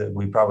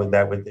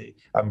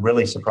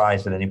really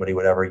surprised that anybody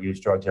would ever use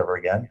drugs ever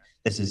again.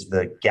 This is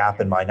the gap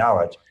in my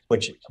knowledge.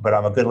 But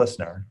I'm a good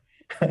listener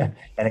and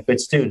a good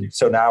student.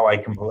 So now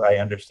I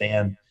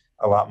understand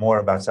a lot more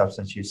about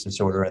substance use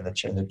disorder and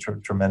the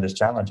tremendous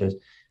challenges.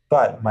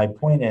 But my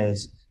point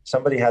is,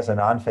 somebody has a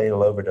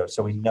non-fatal overdose,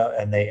 so we know,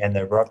 and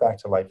they're brought back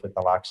to life with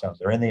naloxone.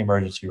 They're in the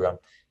emergency room.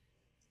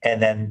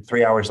 and then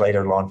 3 hours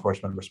later, law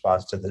enforcement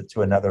responds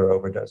to another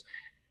overdose.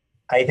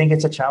 I think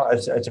it's a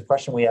challenge. It's a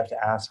question we have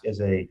to ask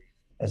as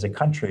a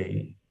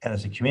country and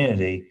as a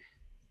community.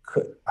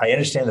 I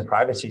understand the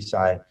privacy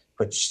side,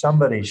 but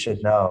somebody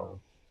should know.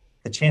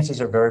 The chances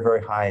are very,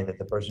 very high that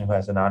the person who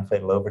has a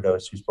non-fatal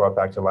overdose, who's brought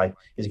back to life,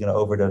 is going to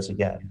overdose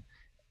again.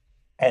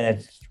 And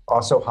it's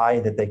also high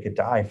that they could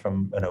die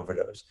from an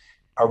overdose.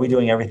 Are we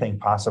doing everything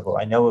possible?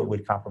 I know it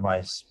would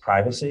compromise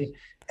privacy,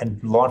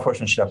 and law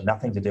enforcement should have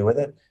nothing to do with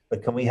it,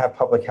 but can we have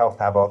public health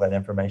have all that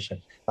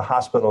information? The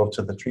hospital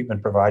to the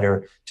treatment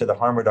provider to the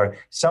harm reduction,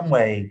 some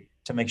way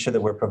to make sure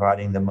that we're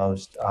providing the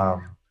most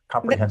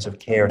comprehensive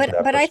care to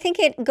that But person. I think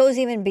it goes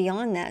even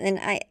beyond that. And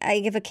I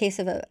give a case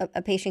of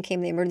a patient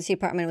came to the emergency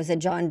department. It was a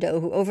John Doe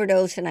who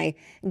overdosed, and I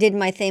did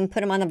my thing,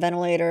 put him on the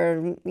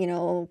ventilator,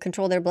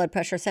 control their blood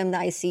pressure, send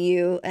them to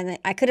ICU. And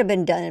I could have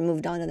been done and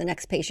moved on to the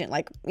next patient,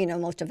 like,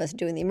 most of us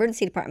do in the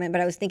emergency department.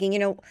 But I was thinking,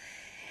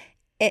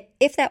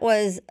 if that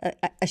was a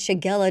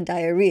Shigella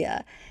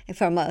diarrhea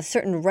from a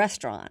certain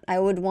restaurant, I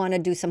would want to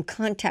do some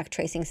contact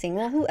tracing, saying,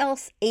 well, who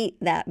else ate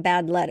that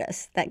bad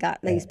lettuce that got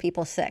these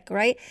people sick,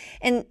 right?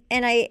 And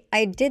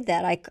I did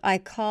that. I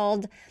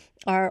called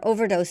our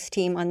overdose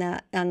team on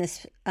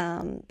this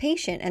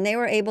patient, and they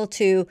were able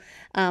to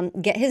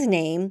get his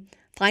name,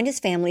 find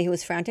his family who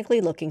was frantically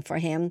looking for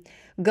him,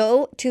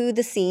 go to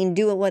the scene,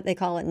 do what they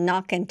call a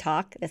knock and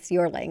talk, that's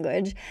your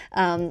language,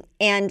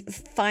 and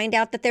find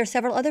out that there are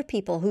several other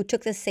people who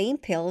took the same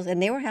pills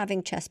and they were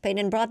having chest pain,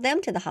 and brought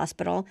them to the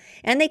hospital,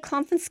 and they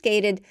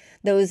confiscated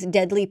those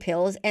deadly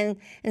pills. And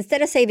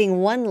instead of saving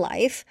one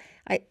life,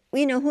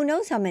 who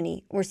knows how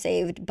many were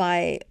saved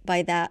by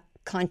that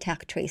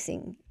contact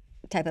tracing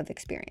type of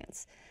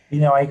experience.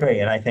 I agree.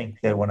 And I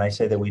think that when I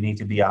say that we need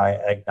to be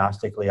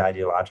agnostically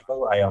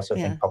ideological, I also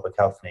think public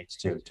health needs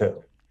to,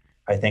 too.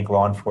 I think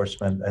law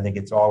enforcement, I think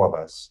it's all of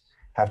us,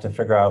 have to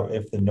figure out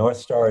if the North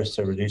Star is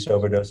to reduce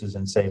overdoses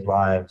and save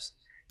lives,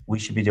 we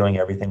should be doing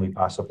everything we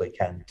possibly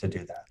can to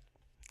do that.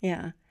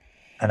 Yeah.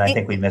 And I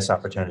think we miss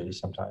opportunities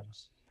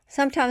sometimes.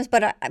 Sometimes,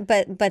 but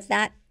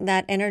that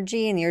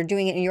energy, and you're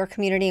doing it in your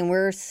community, and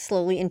we're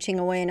slowly inching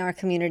away in our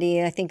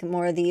community. I think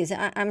more of these.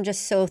 I'm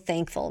just so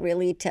thankful,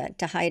 really, to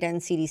HIDA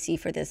and CDC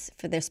for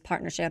this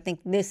partnership. I think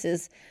this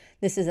is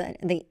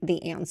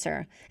the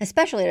answer,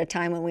 especially at a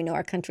time when we know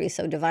our country is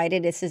so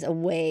divided. This is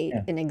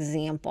an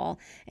example.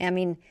 I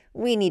mean,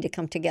 we need to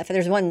come together.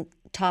 There's one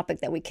topic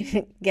that we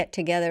can get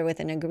together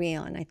with and agree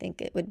on. I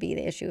think it would be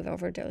the issue of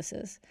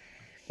overdoses.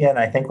 Yeah, and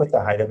I think with the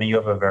HIDA, you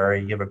have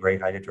a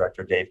great HIDA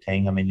director, Dave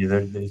King.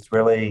 It's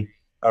really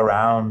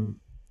around,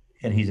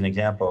 and he's an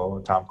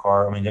example. Tom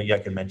Carr. I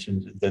could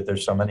mention that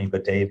there's so many,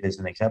 but Dave is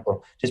an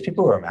example. Just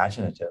people who are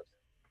imaginative,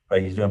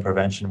 right? He's doing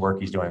prevention work.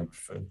 He's doing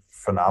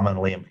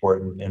phenomenally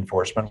important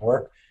enforcement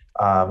work,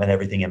 and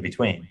everything in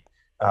between.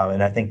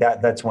 And I think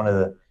that's one of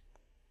the.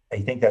 I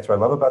think that's what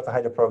I love about the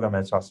HIDA program.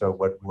 And it's also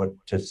what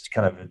just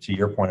kind of to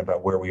your point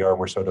about where we are.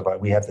 We're so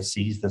divided. We have to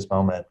seize this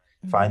moment,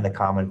 find the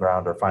common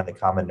ground, or find the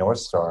common North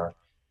Star,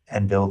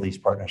 and build these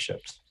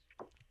partnerships.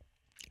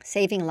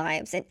 Saving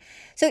lives. And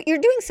so you're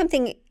doing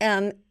something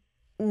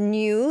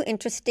new,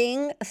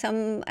 interesting.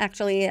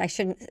 Actually, I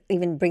shouldn't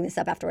even bring this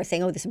up after we're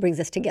saying, this brings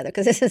us together,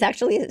 because this is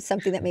actually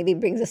something that maybe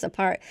brings us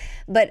apart.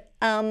 But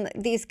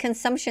these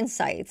consumption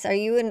sites, are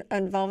you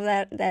involved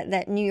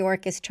that New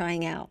York is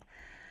trying out?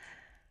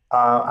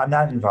 I'm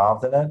not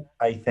involved in it.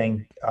 I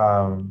think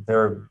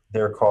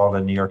they're called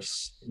in New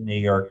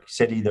York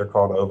City. They're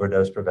called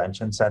overdose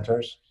prevention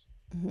centers,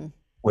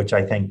 which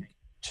I think,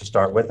 to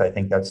start with, I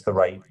think that's the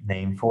right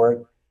name for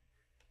it.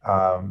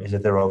 Is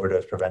that they're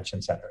overdose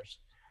prevention centers?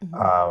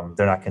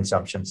 They're not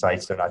consumption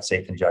sites. They're not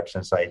safe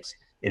injection sites.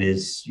 It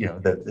is,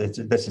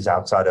 this is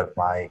outside of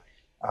my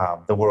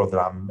the world that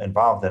I'm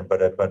involved in.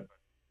 But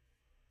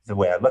the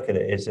way I look at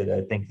it is that I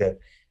think that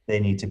they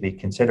need to be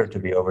considered to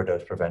be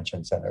overdose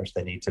prevention centers.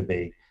 They need to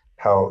be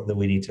held, that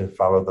we need to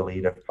follow the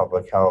lead of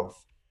public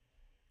health.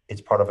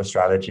 It's part of a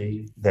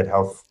strategy that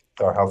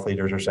our health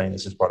leaders are saying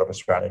this is part of a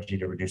strategy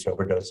to reduce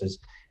overdoses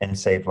and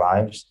save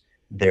lives.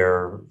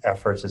 Their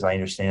efforts, as I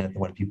understand it,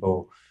 when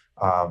people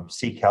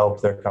seek help,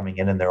 they're coming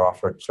in and they're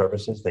offered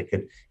services. They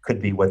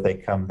could be what they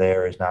come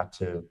there is not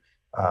to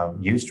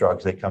use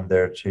drugs. They come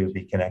there to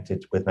be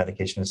connected with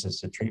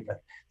medication-assisted treatment.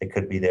 They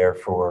could be there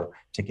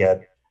to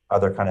get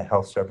other kind of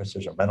health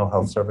services or mental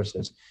health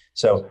services.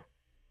 So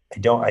I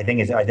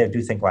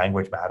do think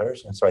language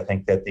matters. And so I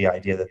think that the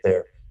idea that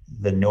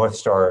the North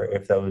Star,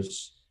 if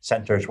those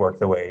centers work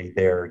the way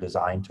they're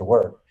designed to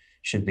work,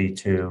 should be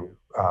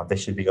they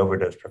should be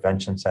overdose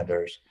prevention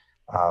centers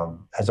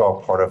as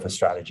all part of a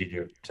strategy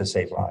to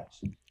save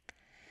lives.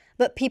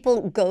 But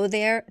people go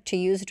there to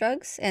use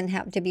drugs and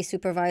have to be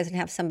supervised and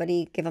have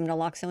somebody give them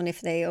naloxone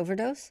if they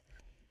overdose?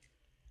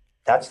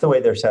 That's the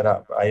way they're set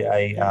up.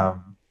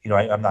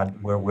 I'm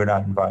not. We're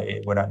not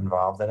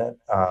involved in it,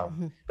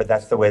 but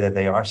that's the way that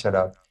they are set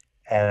up,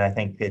 and I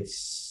think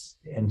it's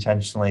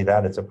intentionally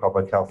that it's a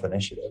public health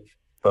initiative,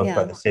 both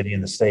by the city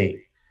and the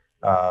state.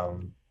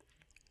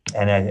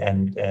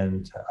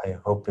 and I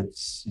hope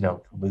it's,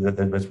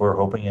 what we're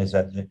hoping is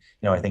that,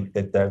 I think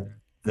that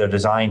they're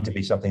designed to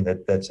be something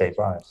that save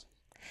lives.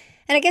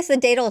 And I guess the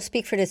data will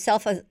speak for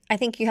itself. I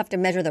think you have to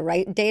measure the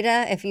right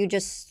data. If you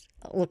just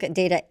look at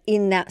data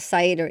in that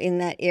site or in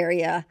that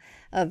area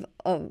of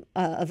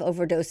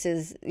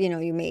overdoses,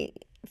 you may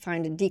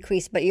find a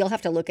decrease, but you'll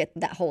have to look at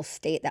that whole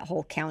state, that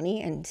whole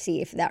county, and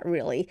see if that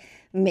really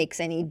makes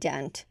any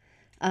dent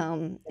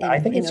in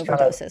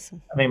overdoses.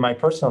 My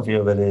personal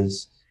view of it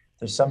is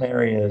there's some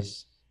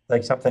areas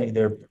like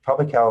they're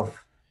public health.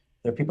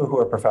 There are people who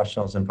are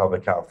professionals in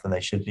public health, and they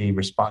should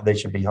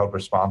be held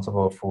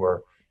responsible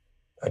for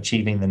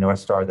achieving the North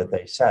Star that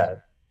they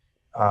set.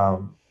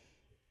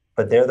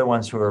 But they're the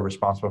ones who are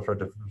responsible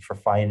for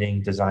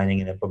finding, designing,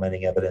 and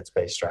implementing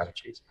evidence-based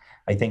strategies.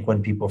 I think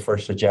when people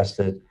first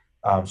suggested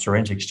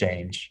syringe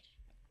exchange,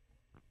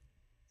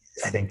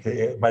 I think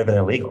it might have been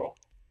illegal.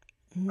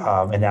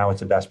 And now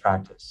it's a best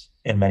practice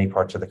in many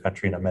parts of the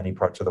country and in many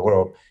parts of the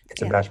world.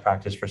 It's a best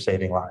practice for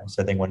saving lives.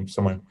 I think when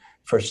someone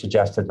first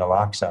suggested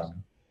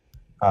naloxone,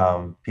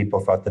 people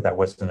thought that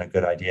wasn't a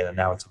good idea, and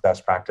now it's a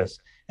best practice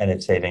and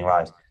it's saving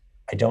lives.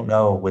 I don't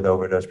know with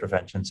overdose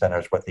prevention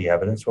centers what the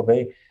evidence will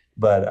be,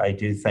 but I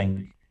do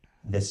think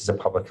this is a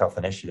public health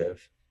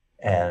initiative,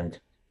 and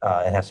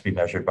it has to be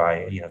measured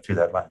by through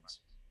that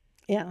lens.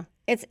 Yeah,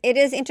 it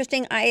is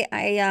interesting.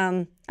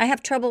 I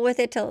have trouble with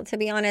it to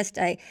be honest.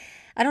 I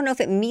don't know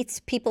if it meets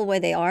people where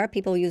they are.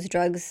 People use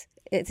drugs.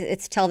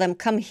 It's tell them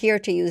come here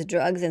to use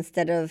drugs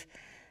instead of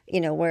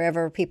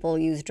wherever people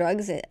use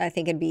drugs. I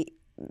think it'd be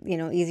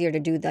easier to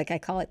do, like I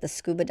call it the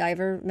scuba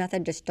diver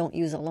method. Just don't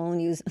use alone,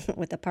 use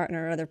with a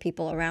partner or other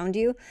people around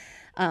you,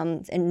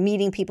 and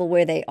meeting people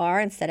where they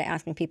are instead of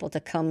asking people to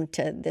come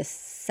to this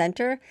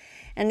center.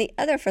 And the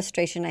other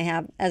frustration I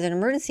have as an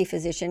emergency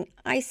physician,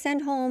 I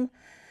send home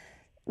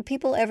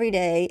people every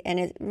day, and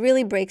it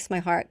really breaks my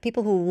heart.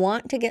 People who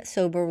want to get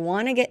sober,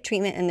 want to get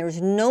treatment, and there's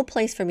no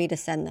place for me to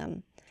send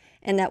them.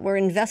 And that we're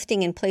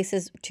investing in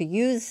places to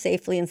use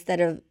safely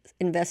instead of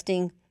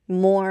investing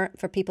more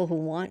for people who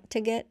want to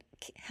get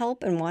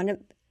help and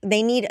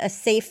they need a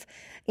safe,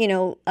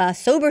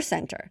 sober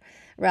center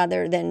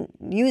rather than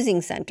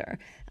using center.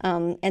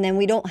 And then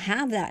we don't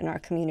have that in our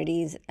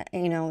communities.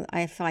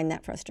 I find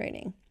that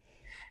frustrating.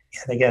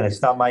 And again,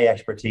 it's not my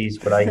expertise,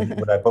 but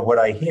what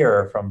I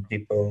hear from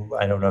people,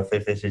 I don't know if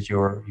this is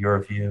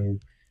your view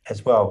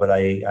as well, but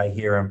I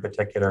hear in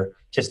particular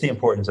just the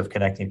importance of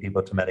connecting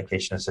people to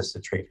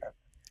medication-assisted treatment.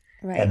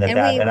 Right. And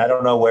I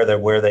don't know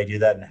where they do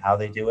that and how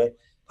they do it,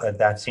 but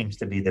that seems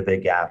to be the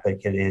big gap.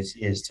 That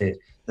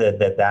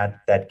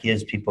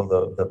gives people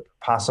the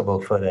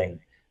possible footing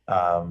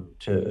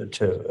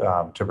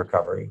to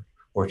recovery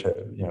or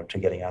to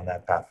getting on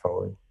that path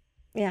forward.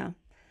 Yeah.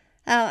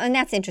 And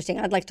that's interesting.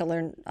 I'd like to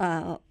learn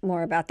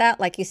more about that.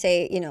 Like you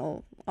say,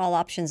 all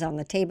options on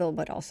the table,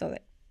 but also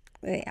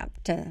it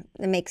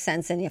makes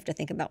sense, and you have to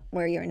think about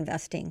where you're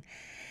investing.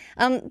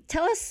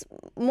 Tell us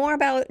more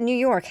about New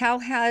York. How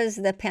has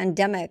the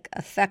pandemic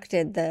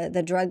affected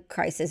the drug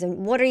crisis,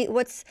 and what are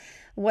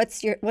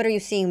you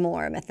seeing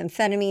more?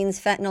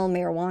 Methamphetamines, fentanyl,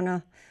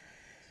 marijuana?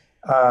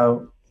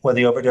 Well,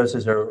 the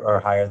overdoses are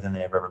higher than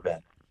they've ever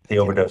been. The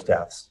overdose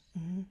deaths,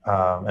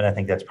 and I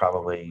think that's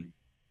probably.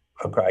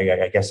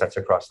 I guess that's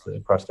across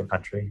the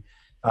country,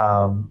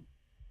 and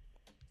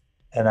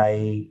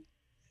I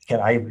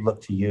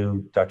look to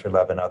you, Dr.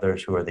 Lev, and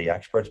others who are the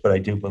experts, but I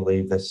do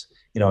believe this.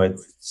 It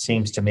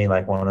seems to me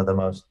like one of the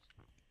most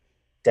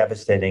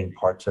devastating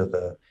parts of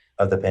the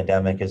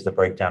pandemic is the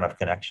breakdown of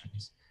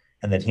connections,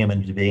 and that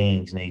human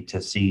beings need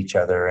to see each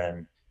other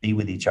and be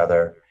with each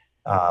other.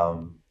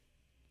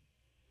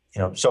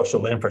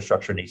 Social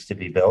infrastructure needs to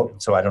be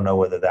built. So I don't know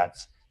whether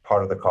that's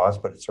part of the cause,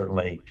 but it's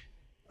certainly.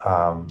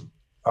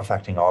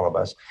 Affecting all of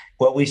us.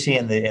 What we see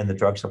in the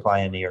drug supply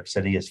in New York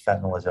City is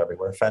fentanyl is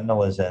everywhere.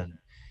 Fentanyl is in,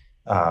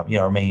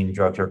 our main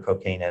drugs are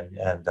cocaine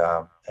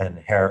and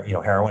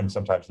heroin.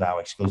 Sometimes now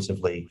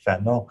exclusively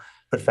fentanyl,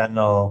 but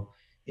fentanyl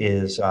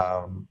is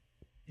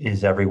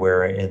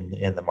everywhere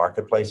in the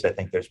marketplace. I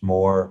think there's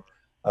more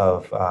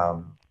of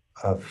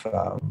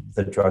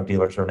the drug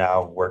dealers are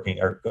now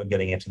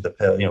getting into the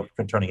pill,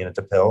 turning it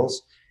into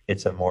pills.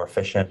 It's a more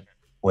efficient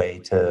way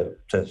to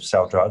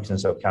sell drugs, and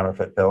so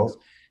counterfeit pills.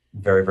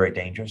 Very, very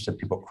dangerous. If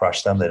people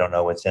crush them, they don't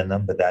know what's in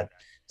them, but that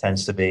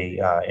tends to be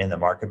in the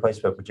marketplace.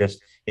 But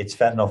it's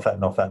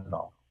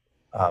fentanyl.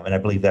 And I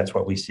believe that's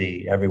what we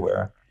see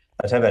everywhere.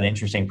 I have an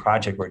interesting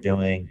project we're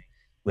doing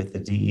with the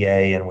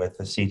DEA and with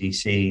the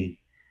CDC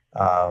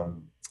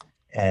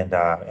and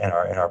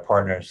our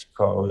partners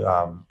called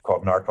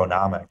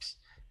Narconomics.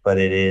 But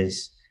it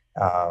is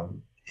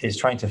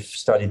trying to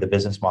study the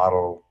business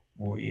model.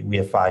 We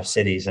have 5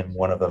 cities, and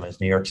one of them is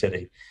New York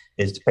City.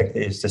 Is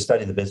to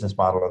study the business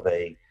model of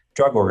a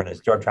drug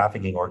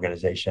trafficking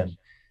organization,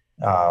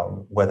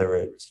 whether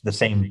it's the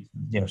same,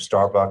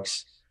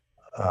 Starbucks,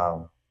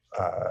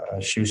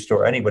 a shoe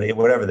store, anybody,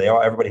 whatever they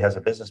are, everybody has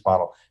a business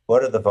model.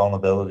 What are the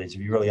vulnerabilities? If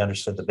you really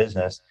understood the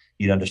business,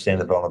 you'd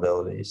understand the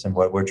vulnerabilities. And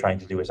what we're trying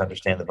to do is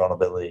understand the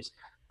vulnerabilities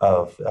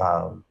of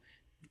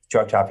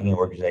drug trafficking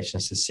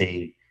organizations to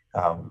see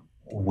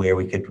where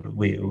we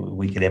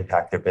could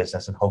impact their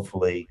business, and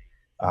hopefully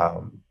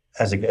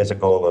as a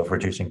goal of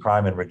reducing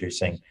crime and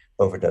reducing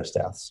overdose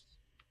deaths.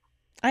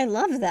 I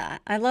love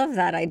that. I love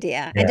that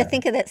idea. And to Yeah.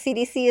 think of that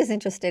CDC is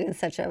interested in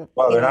such a,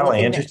 Well, they're not only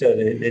looking at,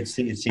 interested. It's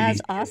CDC that's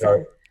is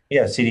awesome.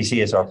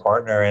 CDC is our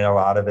partner, and a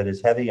lot of it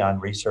is heavy on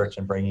research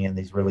and bringing in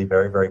these really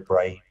very, very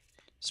bright,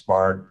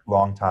 smart,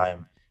 long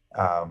time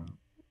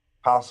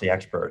policy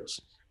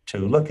experts to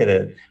look at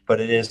it. But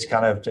it is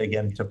kind of,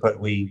 again, to put,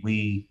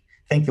 we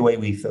think the way at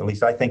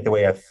least I think the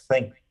way I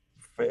think,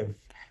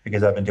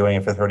 because I've been doing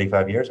it for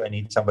 35 years. I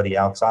need somebody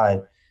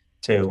outside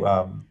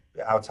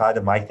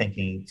of my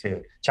thinking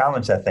to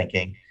challenge that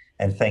thinking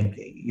and think,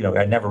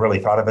 I never really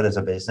thought of it as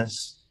a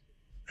business,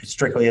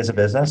 strictly as a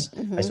business.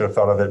 Mm-hmm. I sort of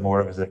thought of it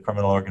more as a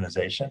criminal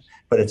organization,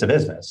 but it's a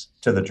business.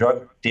 To the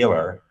drug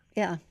dealer,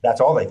 Yeah.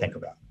 that's all they think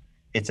about.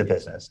 It's a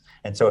business.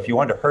 And so if you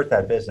wanted to hurt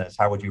that business,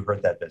 how would you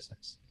hurt that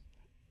business?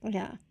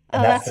 Yeah. And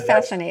Oh, that's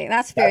fascinating.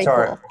 That's very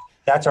cool.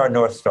 That's our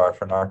North Star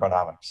for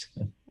Narconomics.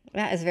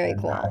 That is very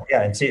cool.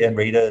 And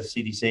Rita,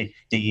 CDC,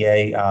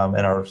 DEA,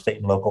 and our state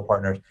and local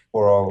partners,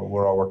 we're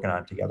all working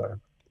on it together.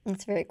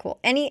 That's very cool.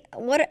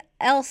 What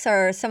else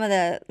are some of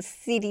the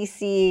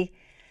CDC,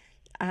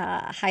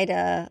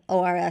 HIDTA,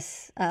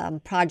 ORS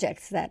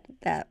projects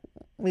that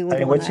we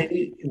would want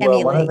to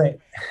emulate?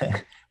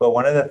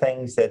 One of the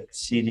things that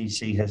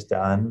CDC has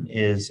done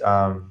is,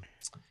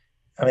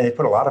 they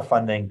put a lot of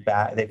funding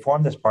back. They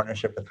formed this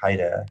partnership with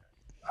HIDTA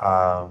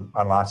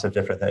on lots of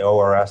different things.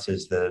 ORS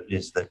is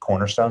the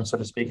cornerstone, so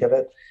to speak, of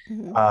it.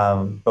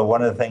 Mm-hmm. But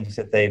one of the things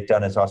that they've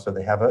done is also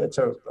they have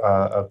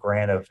a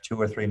grant of $2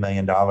 or $3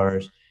 million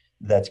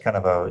that's kind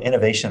of an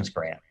innovations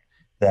grant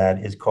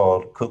that is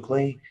called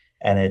Kukli,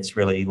 and it's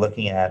really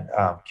looking at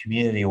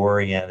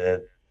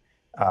community-oriented,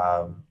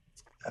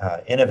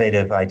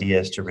 innovative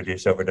ideas to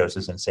reduce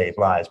overdoses and save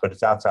lives. But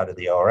it's outside of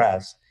the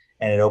ORS,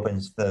 and it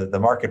opens the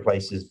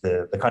marketplaces,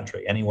 the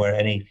country, anywhere,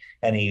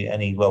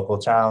 any local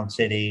town,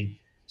 city,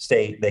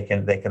 state, they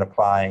can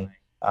apply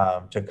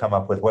to come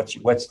up with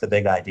what's the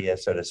big idea,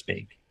 so to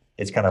speak.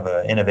 It's kind of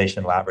an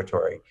innovation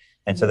laboratory,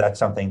 and so that's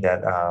something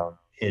that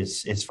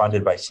is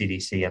funded by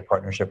CDC in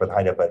partnership with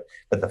HIDTA, but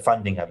the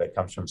funding of it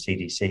comes from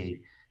CDC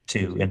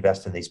to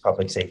invest in these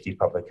public safety,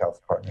 public health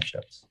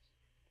partnerships.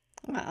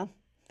 Wow,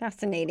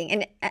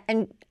 fascinating.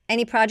 And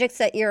any projects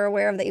that you're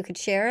aware of that you could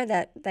share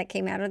that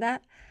came out of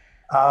that?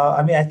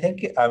 I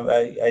think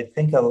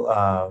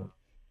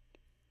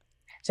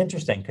it's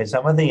interesting because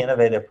some of the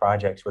innovative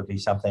projects would be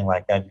something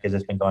like that, because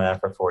it's been going on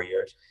for 4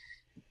 years.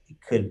 It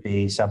could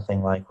be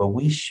something like, well,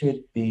 we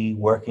should be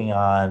working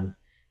on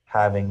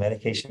having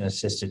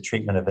medication-assisted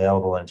treatment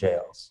available in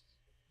jails.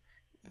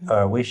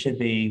 Or we should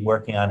be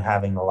working on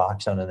having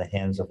naloxone in the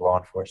hands of law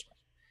enforcement.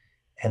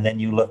 And then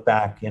you look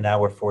back, and now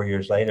we're 4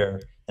 years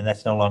later, and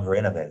that's no longer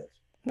innovative.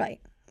 Right.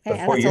 But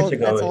Yeah, 4 years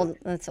ago,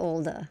 that's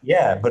old.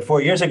 Yeah, but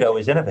 4 years ago it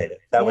was innovative.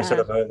 That was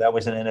Yeah. that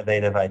was an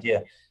innovative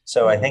idea.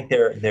 So I think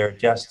they're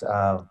just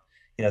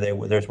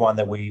there's one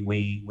that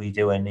we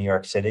do in New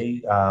York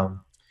City,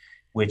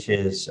 which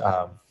is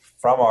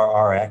from our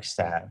RX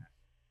tab.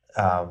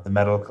 The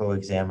medical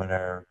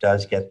examiner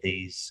does get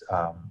these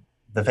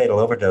the fatal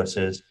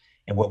overdoses,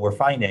 and what we're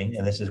finding,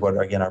 and this is what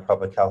again our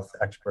public health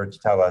experts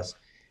tell us,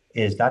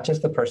 is not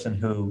just the person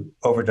who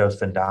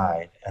overdosed and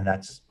died, and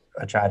that's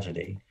a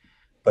tragedy,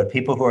 but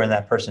people who are in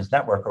that person's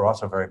network are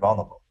also very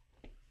vulnerable.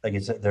 Like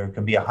there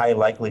can be a high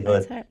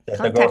likelihood that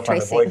the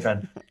girlfriend or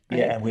boyfriend, Right.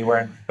 yeah, and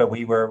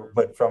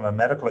but from a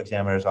medical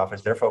examiner's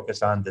office, they're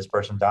focused on this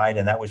person died,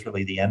 and that was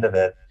really the end of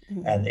it,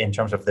 Mhm. and in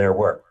terms of their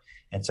work.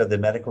 And so the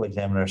medical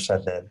examiner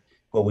said that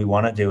what we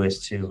want to do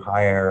is to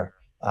hire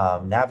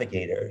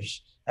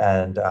navigators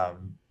and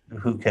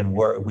who can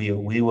work.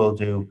 We will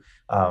do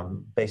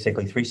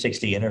basically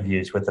 360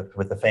 interviews with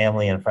the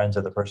family and friends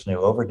of the person who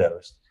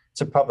overdosed.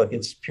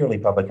 It's purely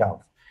public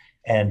health,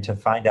 and to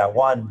find out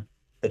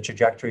the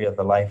trajectory of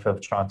the life of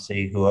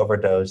Chauncey who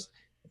overdosed,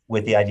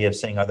 with the idea of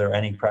seeing were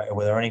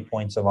there any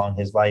points along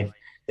his life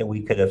that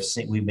we could have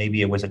seen,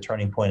 maybe it was a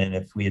turning point, and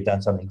if we had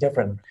done something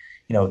different,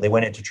 they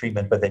went into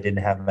treatment, but they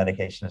didn't have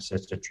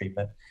medication-assisted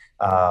treatment.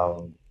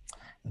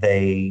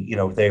 They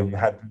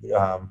had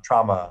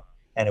trauma,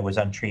 and it was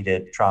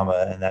untreated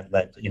trauma, and that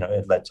led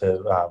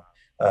to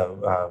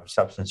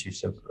substance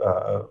use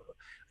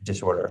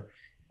disorder.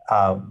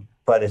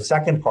 But a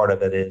second part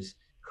of it is,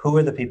 who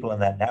are the people in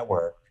that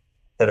network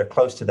that are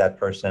close to that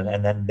person?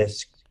 And then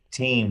this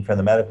team from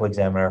the medical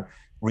examiner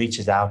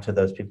reaches out to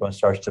those people and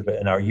starts to,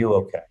 and are you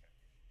okay?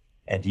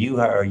 And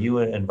are you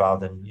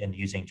involved in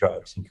using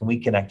drugs? And can we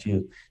connect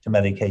you to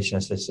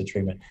medication-assisted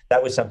treatment?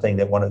 That was something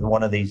that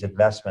one of these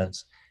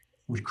investments,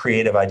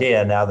 creative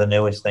idea. Now the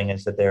newest thing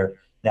is that there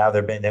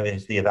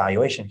is the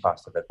evaluation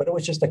cost of it. But it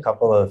was just a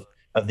couple of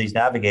these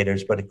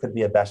navigators, but it could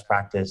be a best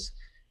practice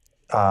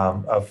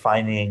of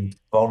finding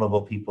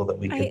vulnerable people that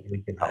we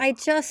can help.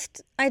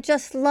 I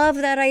just love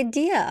that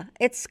idea.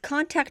 It's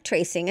contact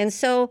tracing. And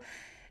so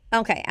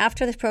Okay,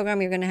 after this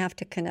program, you're going to have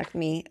to connect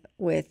me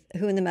with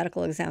who in the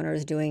medical examiner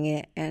is doing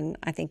it, and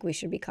I think we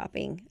should be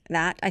copying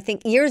that. I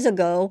think years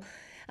ago,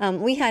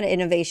 we had an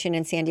innovation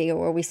in San Diego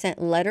where we sent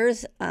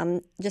letters,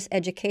 just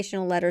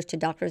educational letters to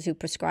doctors who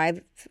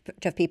prescribe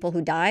to people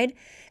who died,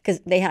 because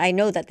I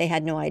know that they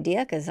had no idea,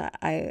 because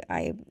there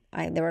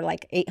were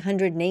like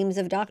 800 names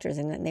of doctors,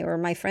 and they were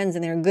my friends,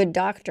 and they were good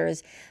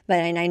doctors,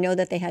 and I know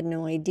that they had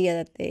no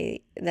idea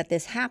that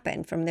this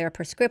happened from their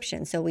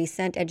prescription. So we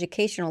sent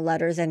educational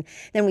letters, and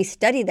then we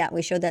studied that.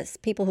 We showed that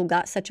people who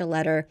got such a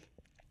letter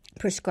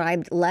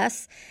prescribed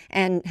less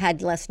and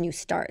had less new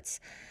starts.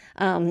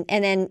 And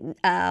then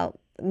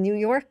New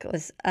York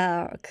was,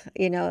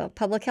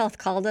 public health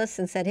called us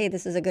and said, hey,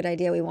 this is a good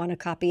idea. We want to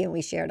copy, and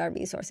we shared our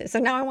resources. So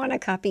now I want to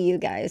copy you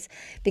guys.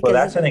 Well,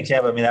 that's an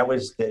example. I mean, that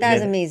was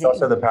amazing.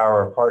 Also the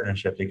power of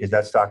partnership, because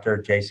that's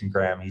Dr. Jason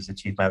Graham. He's the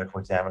chief medical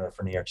examiner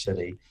for New York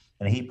City,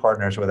 and he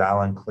partners with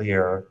Alan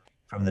Clear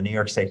from the New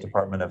York State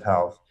Department of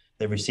Health.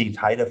 They received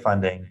HIDA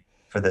funding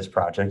for this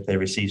project. They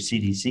received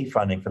CDC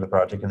funding for the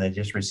project, and they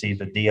just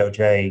received a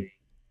DOJ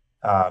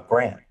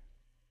grant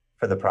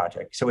for the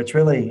project. So it's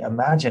really,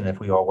 imagine if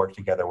we all work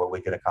together, what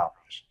we could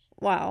accomplish.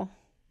 Wow,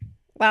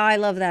 I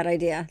love that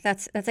idea.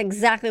 That's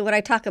exactly what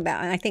I talk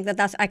about. And I think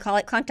I call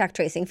it contact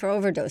tracing for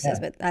overdoses,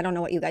 but I don't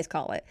know what you guys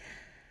call it.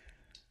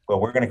 Well,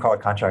 we're going to call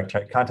it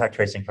contact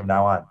tracing from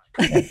now on.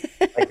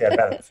 Like that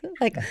better.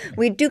 Like,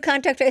 we do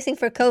contact tracing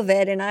for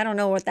COVID, and I don't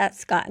know what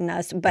that's gotten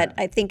us, but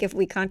I think if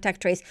we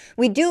contact trace,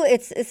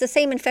 it's the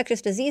same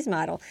infectious disease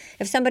model.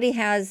 If somebody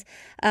has,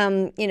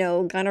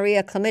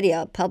 gonorrhea,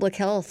 chlamydia, public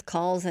health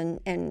calls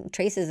and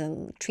traces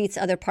and treats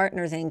other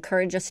partners and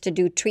encourage us to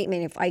do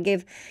treatment. If I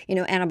give,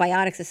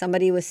 antibiotics to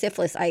somebody with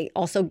syphilis, I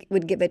also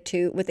would give it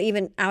with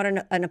even out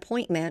an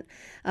appointment,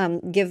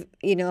 give,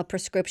 a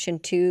prescription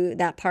to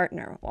that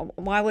partner.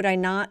 Why would I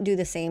not do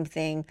the same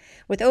thing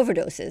with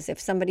overdoses? If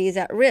somebody is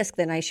at risk,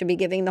 then I should be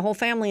giving the whole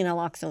family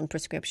naloxone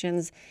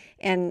prescriptions.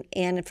 And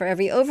for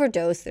every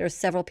overdose, there's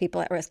several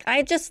people at risk.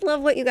 I just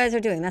love what you guys are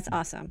doing. That's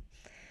awesome.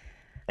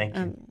 Thank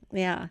you.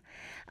 Yeah.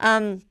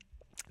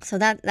 So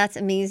that's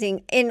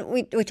amazing. And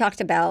we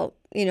talked about,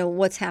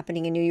 what's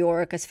happening in New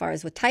York as far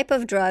as what type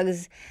of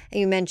drugs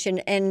you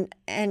mentioned. And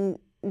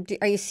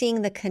are you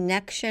seeing the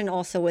connection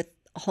also with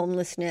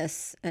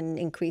homelessness and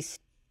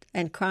increased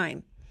and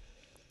crime?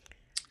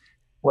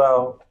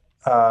 Well,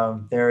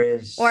 there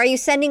is. Or are you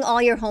sending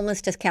all your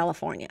homeless to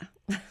California?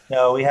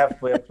 No, we have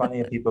plenty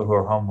of people who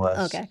are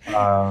homeless. Okay.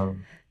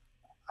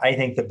 I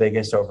think the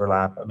biggest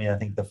overlap, I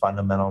think the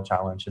fundamental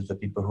challenge is the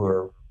people who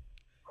are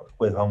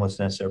with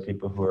homelessness are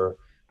people who are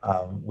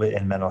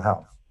in mental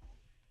health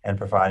and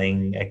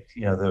providing,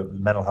 the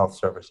mental health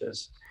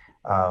services.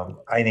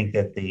 I think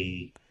that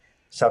the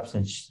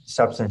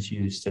substance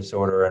use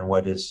disorder and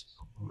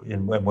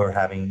when we're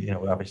having,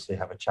 obviously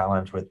have a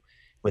challenge with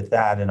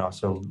that, and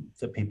also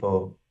the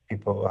people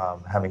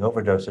having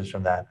overdoses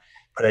from that.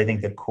 But I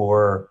think the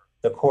core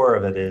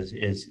of it is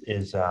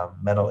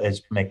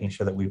making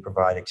sure that we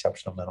provide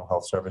exceptional mental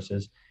health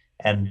services.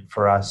 And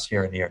for us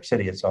here in New York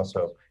City, it's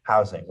also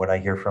housing. What I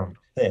hear from,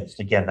 it's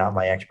again not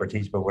my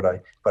expertise, but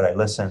I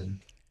listen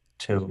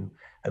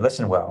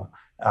well,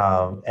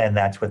 and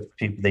that's what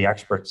the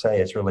experts say.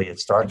 It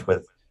starts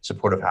with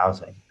supportive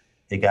housing.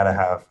 You got to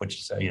have, which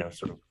is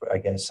sort of, I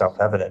guess,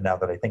 self-evident now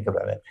that I think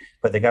about it,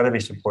 but they got to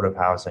be supportive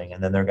housing,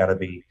 and then there got to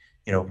be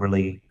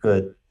really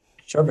good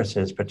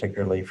services,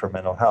 particularly for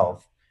mental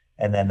health,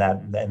 and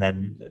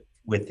then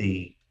with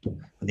the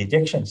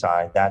addiction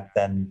side,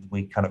 then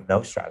we kind of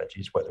know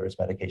strategies, whether it's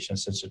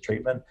medication-assisted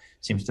treatment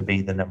seems to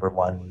be the number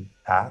one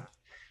path,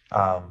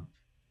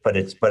 but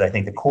I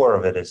think the core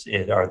of it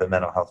are the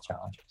mental health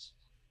challenges.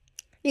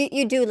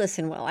 You do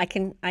listen well. I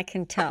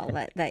can tell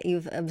that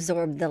you've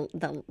absorbed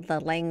the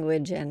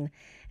language and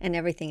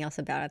everything else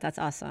about it. That's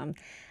awesome.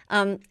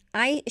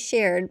 I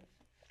shared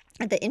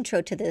at the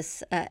intro to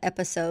this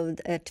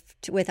episode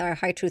with our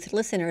High Truth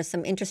listeners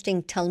some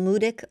interesting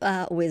Talmudic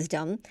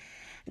wisdom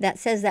that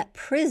says that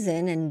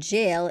prison and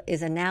jail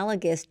is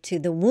analogous to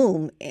the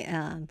womb,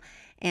 and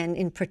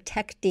in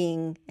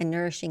protecting and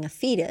nourishing a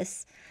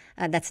fetus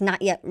that's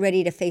not yet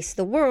ready to face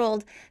the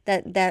world,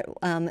 that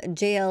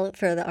jail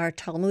for our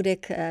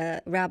Talmudic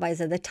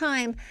rabbis of the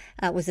time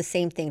was the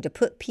same thing, to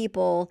put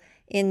people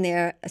in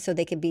there so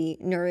they could be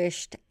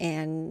nourished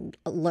and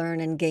learn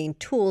and gain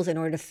tools in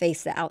order to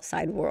face the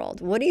outside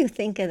world. What do you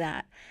think of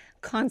that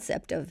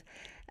concept of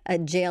a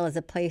jail as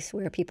a place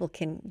where people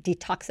can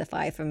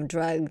detoxify from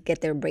drug,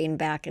 get their brain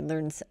back, and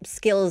learn some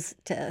skills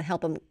to help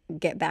them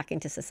get back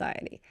into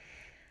society?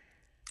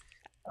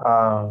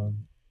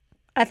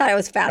 I thought it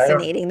was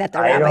fascinating that the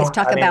rabbis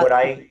talk about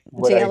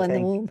jail in the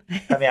womb.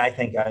 I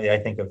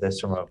think of this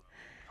from a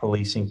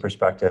policing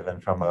perspective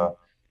and from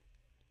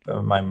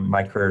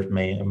my career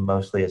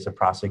mostly as a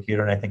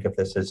prosecutor, and I think of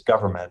this as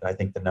government. I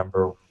think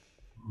the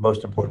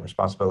most important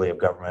responsibility of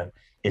government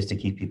is to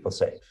keep people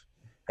safe.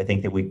 I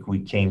think that we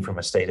came from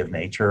a state of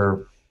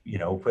nature,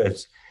 where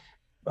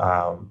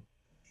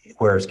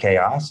it's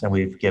chaos, and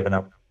we've given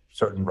up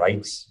certain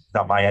rights.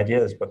 Not my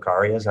idea, it's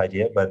Beccaria's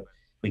idea, but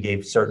We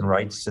gave certain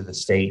rights to the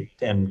state,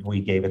 and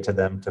we gave it to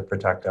them to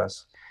protect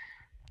us.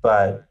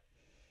 But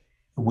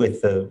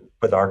with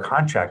our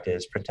contract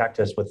is protect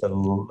us with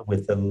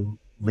the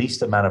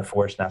least amount of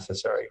force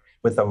necessary,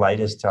 with the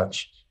lightest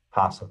touch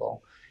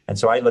possible. And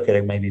so I look at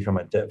it maybe from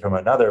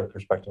another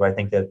perspective. I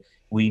think that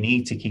we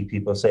need to keep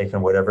people safe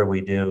in whatever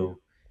we do,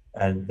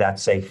 and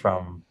that's safe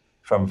from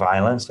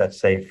violence, that's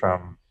safe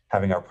from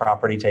having our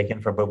property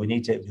taken from. But we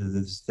need to,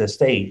 the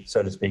state,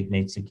 so to speak,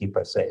 needs to keep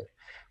us safe.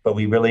 But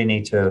we really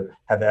need to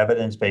have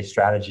evidence-based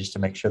strategies to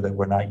make sure that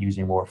we're not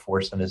using more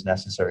force than is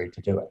necessary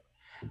to do it,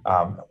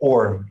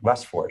 or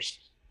less force.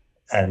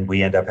 And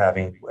we end up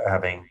having,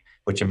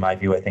 which in my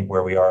view, I think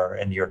where we are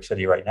in New York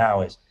City right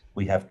now is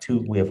we have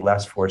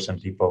less force than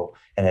people,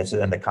 and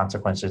the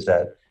consequences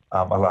that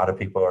a lot of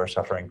people are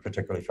suffering,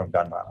 particularly from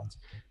gun violence,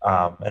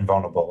 and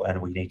vulnerable.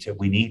 And we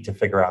need to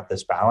figure out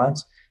this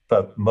balance.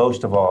 But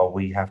most of all,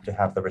 we have to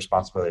have the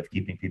responsibility of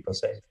keeping people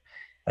safe.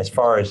 As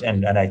far as,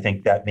 and I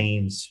think that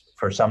means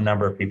for some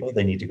number of people,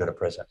 they need to go to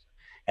prison.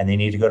 And they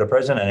need to go to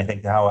prison. And I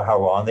think how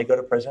long they go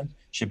to prison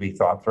should be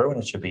thought through, and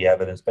it should be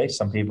evidence-based.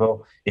 Some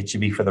people, it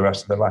should be for the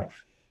rest of their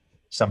life.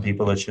 Some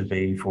people, it should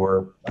be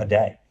for a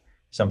day.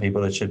 Some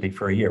people, it should be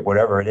for a year,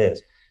 whatever it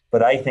is.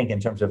 But I think in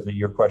terms of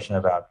your question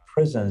about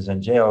prisons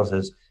and jails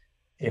is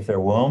if they're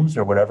wombs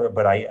or whatever,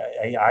 but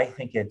I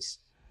think it's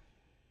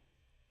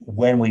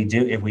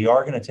if we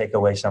are going to take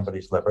away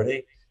somebody's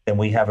liberty, then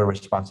we have a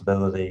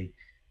responsibility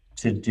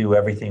to do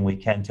everything we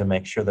can to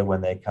make sure that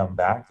when they come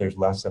back, there's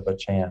less of a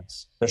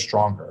chance, they're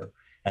stronger,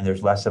 and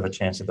there's less of a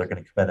chance that they're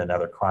going to commit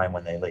another crime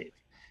when they leave.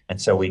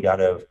 And so we got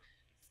to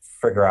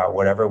figure out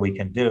whatever we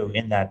can do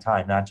in that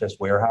time, not just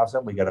warehouse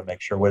them. We got to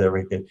make sure whether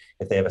we could,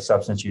 if they have a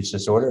substance use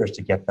disorder, is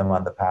to get them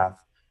on the path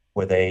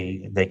where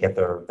they get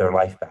their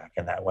life back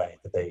in that way.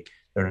 That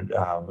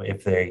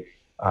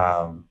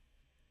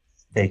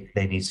if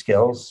they need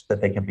skills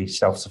that they can be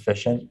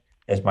self-sufficient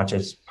as much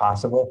as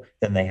possible,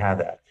 then they have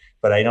that.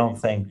 But I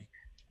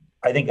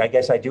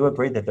guess I do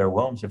agree that there are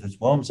wombs. If it's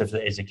wombs, if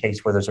it's a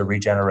case where there's a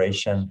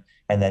regeneration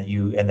and that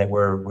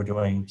we're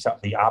doing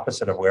the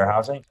opposite of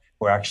warehousing,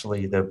 where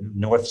actually the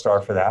North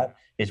Star for that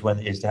is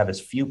to have as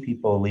few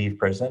people leave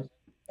prison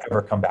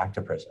ever come back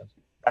to prison.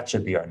 That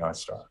should be our North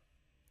Star.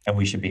 And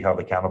we should be held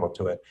accountable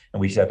to it.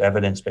 And we should have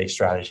evidence-based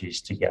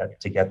strategies to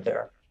get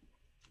there.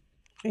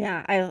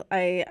 Yeah,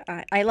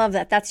 I love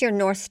that. That's your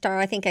North Star.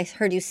 I think I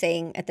heard you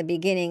saying at the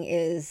beginning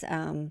is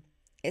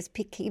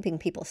keeping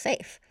people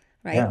safe,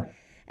 right? Yeah.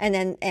 And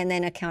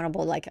then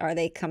accountable, like, are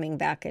they coming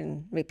back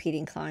and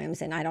repeating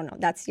crimes? And I don't know.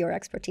 That's your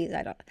expertise.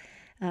 I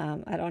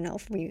don't know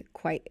if we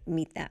quite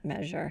meet that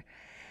measure.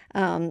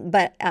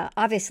 But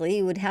obviously,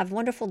 you would have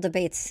wonderful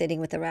debates sitting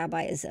with the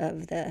rabbis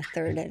of the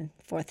 3rd and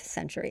 4th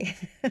century.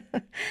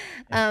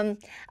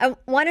 I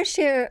want to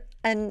share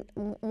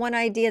one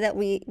idea that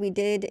we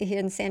did here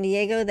in San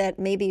Diego that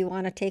maybe you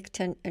want to take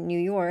to New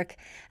York.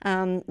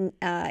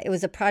 It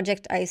was a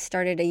project I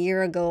started a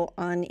year ago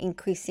on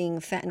increasing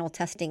fentanyl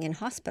testing in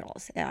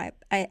hospitals. I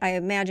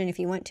imagine if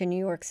you went to New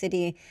York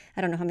City,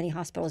 I don't know how many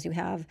hospitals you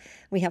have.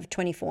 We have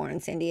 24 in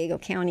San Diego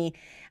County.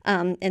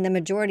 And the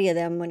majority of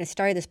them, when I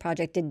started this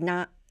project, did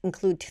not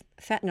include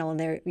fentanyl in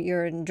their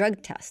urine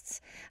drug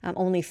tests.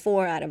 Only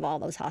 4 out of all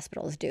those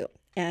hospitals do.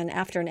 And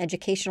after an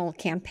educational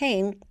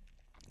campaign,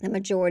 the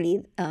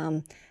majority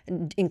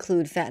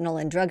include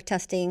fentanyl in drug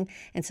testing,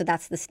 and so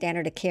that's the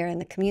standard of care in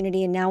the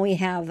community. And now we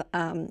have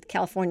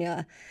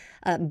California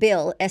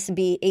bill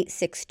SB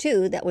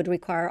 862 that would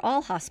require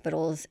all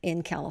hospitals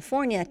in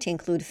California to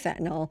include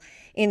fentanyl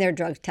in their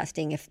drug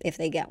testing if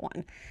they get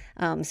one.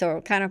 So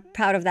we're kind of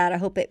proud of that. I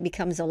hope it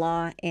becomes a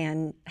law,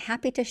 and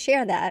happy to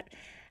share that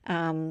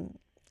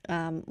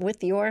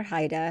with your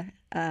HIDA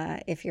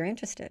if you're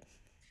interested.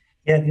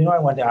 Yeah, I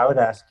would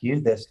ask you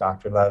this,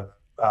 Dr. Love.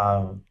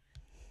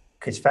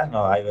 Because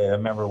fentanyl, I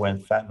remember when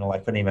fentanyl, I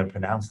couldn't even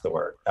pronounce the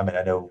word. I mean,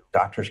 I know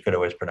doctors could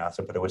always pronounce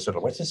it, but it was sort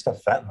of, what's this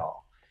stuff, fentanyl?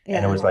 Yeah.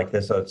 And it was like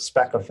this a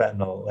speck of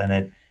fentanyl, and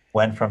it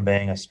went from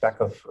being a speck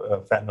of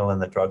fentanyl in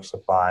the drug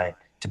supply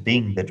to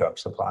being the drug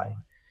supply.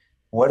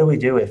 What do we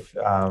do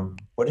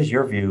what is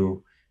your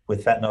view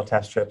with fentanyl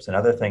test strips and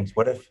other things?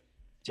 What if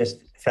just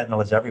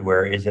fentanyl is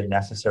everywhere? Is it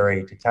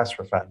necessary to test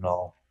for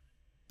fentanyl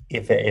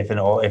if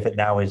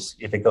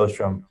it goes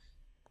from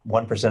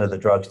 1% of the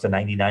drugs to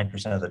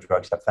 99% of the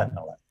drugs have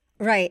fentanyl in?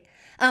 Right.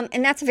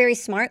 And that's a very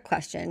smart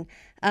question.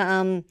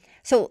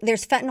 So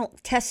there's fentanyl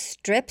test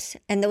strips,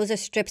 and those are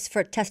strips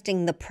for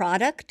testing the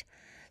product.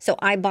 So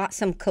I bought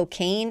some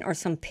cocaine or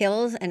some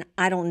pills, and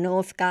I don't know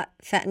if it got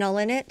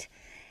fentanyl in it,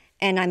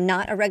 and I'm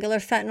not a regular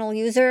fentanyl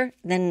user,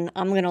 then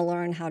I'm going to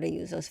learn how to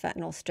use those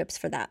fentanyl strips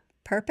for that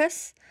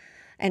purpose,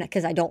 and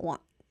because I don't want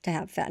to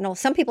have fentanyl.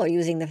 Some people are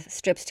using the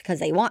strips because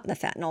they want the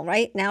fentanyl,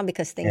 right? Now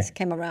because things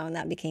came around,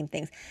 that became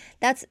things.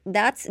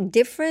 That's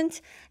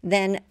different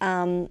than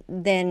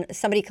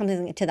somebody comes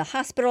into the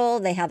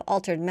hospital, they have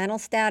altered mental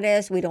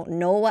status, we don't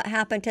know what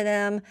happened to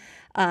them,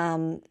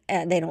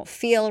 they don't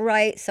feel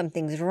right,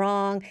 something's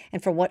wrong,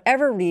 and for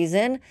whatever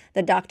reason,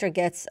 the doctor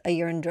gets a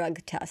urine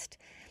drug test.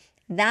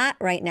 That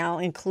right now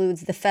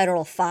includes the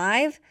federal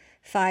 5,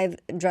 5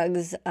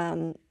 drugs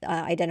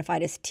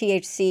identified as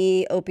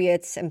THC,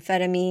 opiates,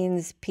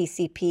 amphetamines,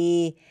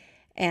 PCP,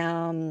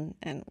 and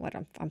what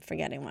I'm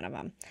forgetting one of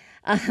them.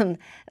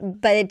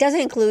 But it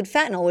doesn't include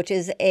fentanyl, which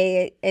is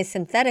a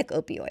synthetic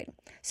opioid.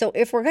 So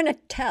if we're going to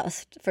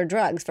test for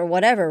drugs for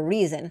whatever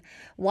reason,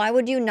 why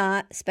would you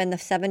not spend the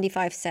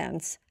 75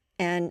 cents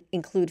and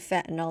include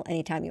fentanyl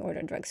anytime you order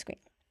a drug screen?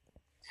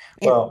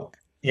 Well,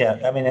 yeah,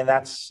 I mean, and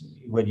that's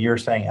what you're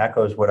saying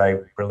echoes what I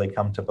really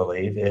come to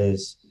believe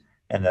is,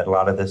 and that a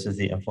lot of this is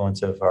the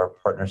influence of our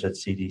partners at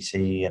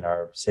CDC and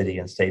our city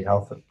and state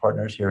health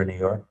partners here in New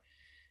York,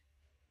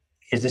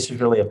 is this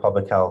is really a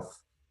public health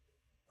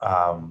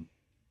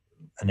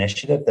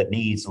initiative that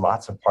needs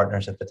lots of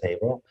partners at the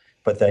table.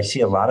 But I see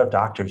a lot of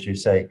doctors who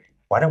say,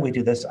 why don't we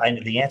do this?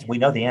 We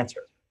know the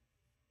answer.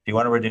 If you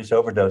want to reduce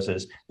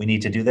overdoses, we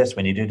need to do this.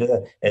 We need to do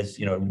that. As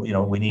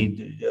we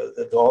need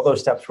all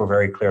those steps were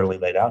very clearly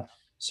laid out.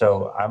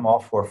 So I'm all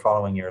for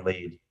following your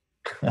lead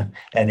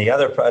and the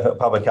other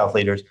public health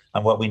leaders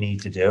on what we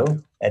need to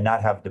do, and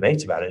not have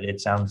debates about it.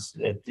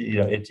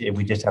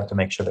 We just have to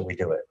make sure that we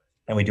do it,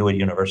 and we do it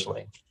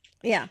universally.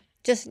 Yeah,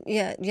 just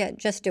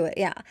do it.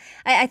 Yeah,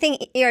 I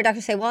think ER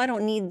doctors say, well, I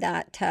don't need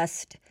that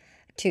test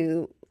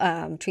to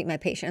treat my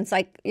patients.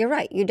 Like, you're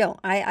right, you don't.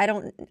 I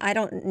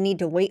don't need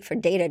to wait for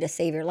data to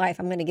save your life.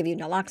 I'm going to give you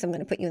naloxone, I'm going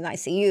to put you in the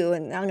ICU,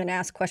 and I'm going to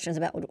ask questions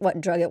about what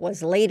drug it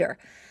was later.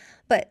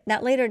 But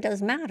that later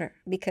does matter,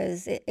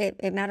 because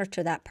it matters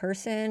to that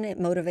person. It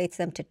motivates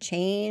them to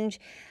change.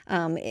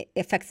 It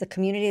affects the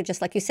community. Just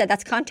like you said,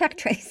 that's contact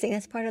tracing.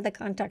 That's part of the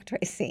contact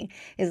tracing,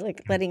 is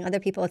like letting other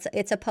people.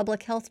 It's a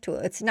public health tool.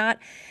 It's not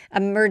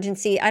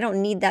emergency. I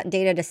don't need that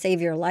data to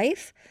save your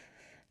life,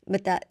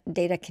 but that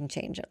data can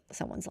change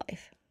someone's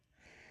life.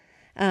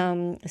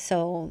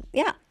 So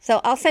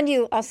I'll send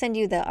you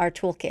our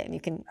toolkit, and you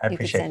can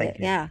send it.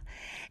 Yeah.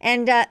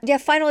 And do you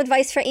have final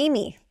advice for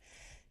Amy,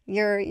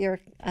 your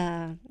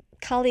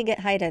colleague at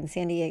HIDA in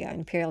San Diego,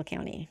 Imperial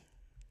County?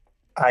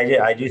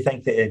 I do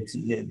think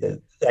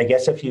that I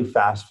guess if you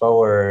fast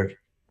forward,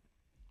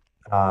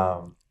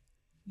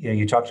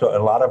 you talk to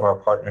a lot of our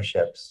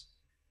partnerships.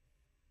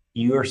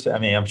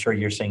 I'm sure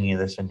you're seeing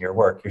this in your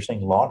work. You're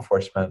seeing law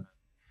enforcement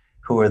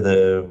who are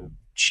the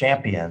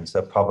champions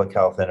of public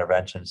health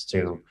interventions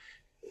to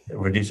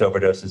reduce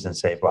overdoses and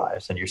save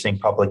lives. And you're seeing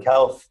public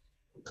health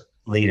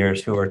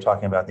leaders who are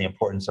talking about the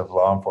importance of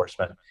law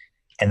enforcement.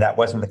 And that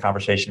wasn't the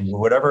conversation.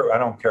 I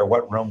don't care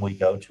what room we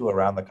go to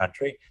around the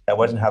country, that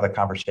wasn't how the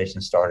conversation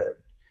started.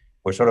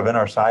 We're sort of in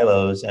our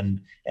silos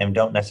and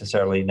don't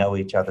necessarily know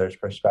each other's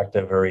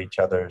perspective or each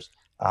other's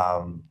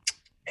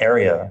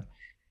area.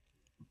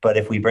 But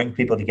if we bring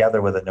people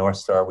together with a North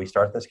Star, we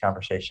start this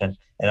conversation,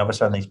 and all of a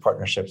sudden these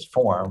partnerships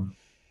form,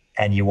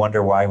 and you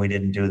wonder why we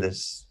didn't do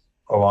this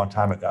a long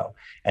time ago.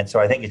 And so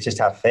I think it's just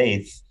have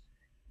faith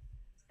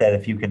that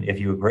if people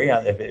agree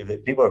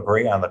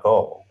on the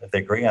goal, if they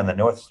agree on the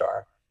North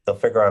Star, they'll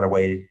figure out a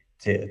way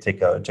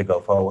to go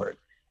forward.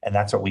 And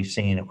that's what we've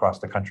seen across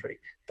the country,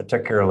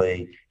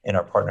 particularly in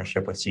our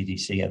partnership with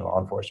CDC and law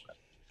enforcement.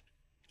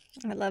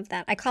 I love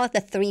that. I call it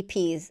the 3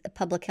 Ps: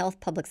 public health,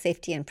 public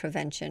safety, and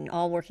prevention,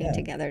 all working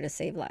together to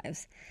save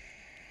lives.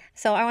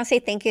 So I want to say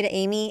thank you to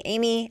Amy.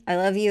 Amy, I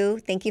love you.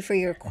 Thank you for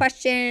your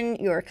question,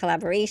 your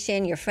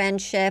collaboration, your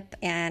friendship,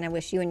 and I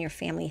wish you and your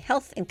family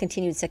health and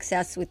continued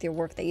success with your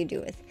work that you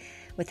do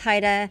with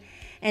HIDA.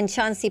 And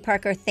Sean C.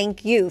 Parker,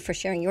 thank you for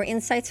sharing your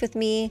insights with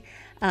me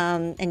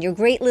and your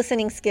great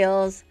listening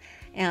skills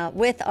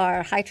with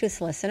our High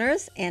Truths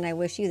listeners. And I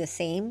wish you the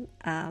same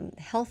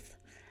health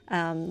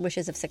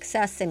wishes of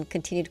success and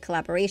continued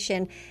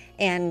collaboration,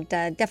 and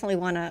definitely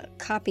want to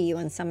copy you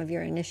on some of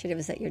your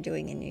initiatives that you're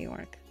doing in New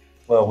York.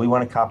 Well, we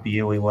want to copy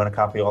you. We want to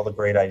copy all the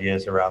great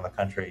ideas around the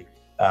country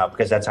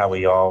because that's how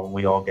we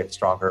all get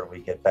stronger. We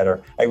get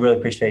better. I really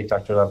appreciate,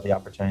 Dr. Love, the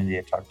opportunity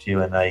to talk to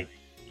you, and I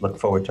look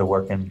forward to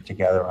working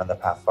together on the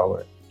path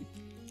forward.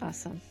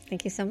 Awesome.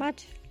 Thank you so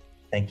much.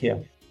 Thank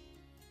you.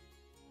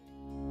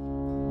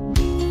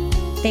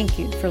 Thank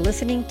you for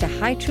listening to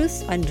High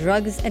Truths on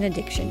Drugs and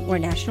Addiction, where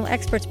national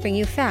experts bring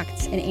you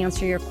facts and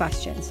answer your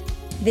questions.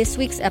 This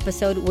week's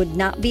episode would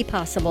not be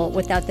possible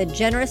without the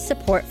generous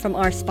support from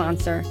our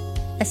sponsor.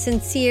 A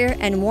sincere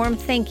and warm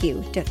thank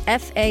you to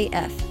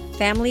FAF,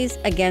 Families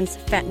Against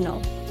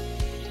Fentanyl.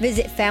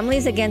 Visit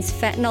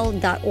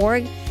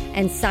familiesagainstfentanyl.org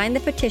and sign the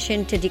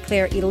petition to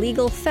declare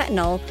illegal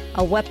fentanyl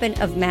a weapon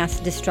of mass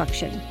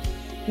destruction.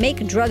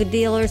 Make drug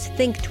dealers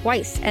think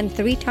twice and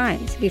 3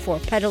 times before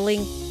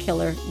peddling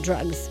killer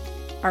drugs.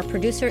 Our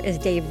producer is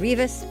Dave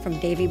Rivas from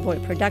Davey Boy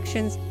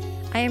Productions.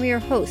 I am your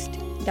host,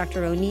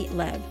 Dr. Ronit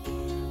Lev.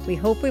 We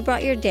hope we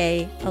brought your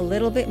day a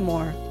little bit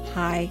more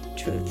high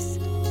truths.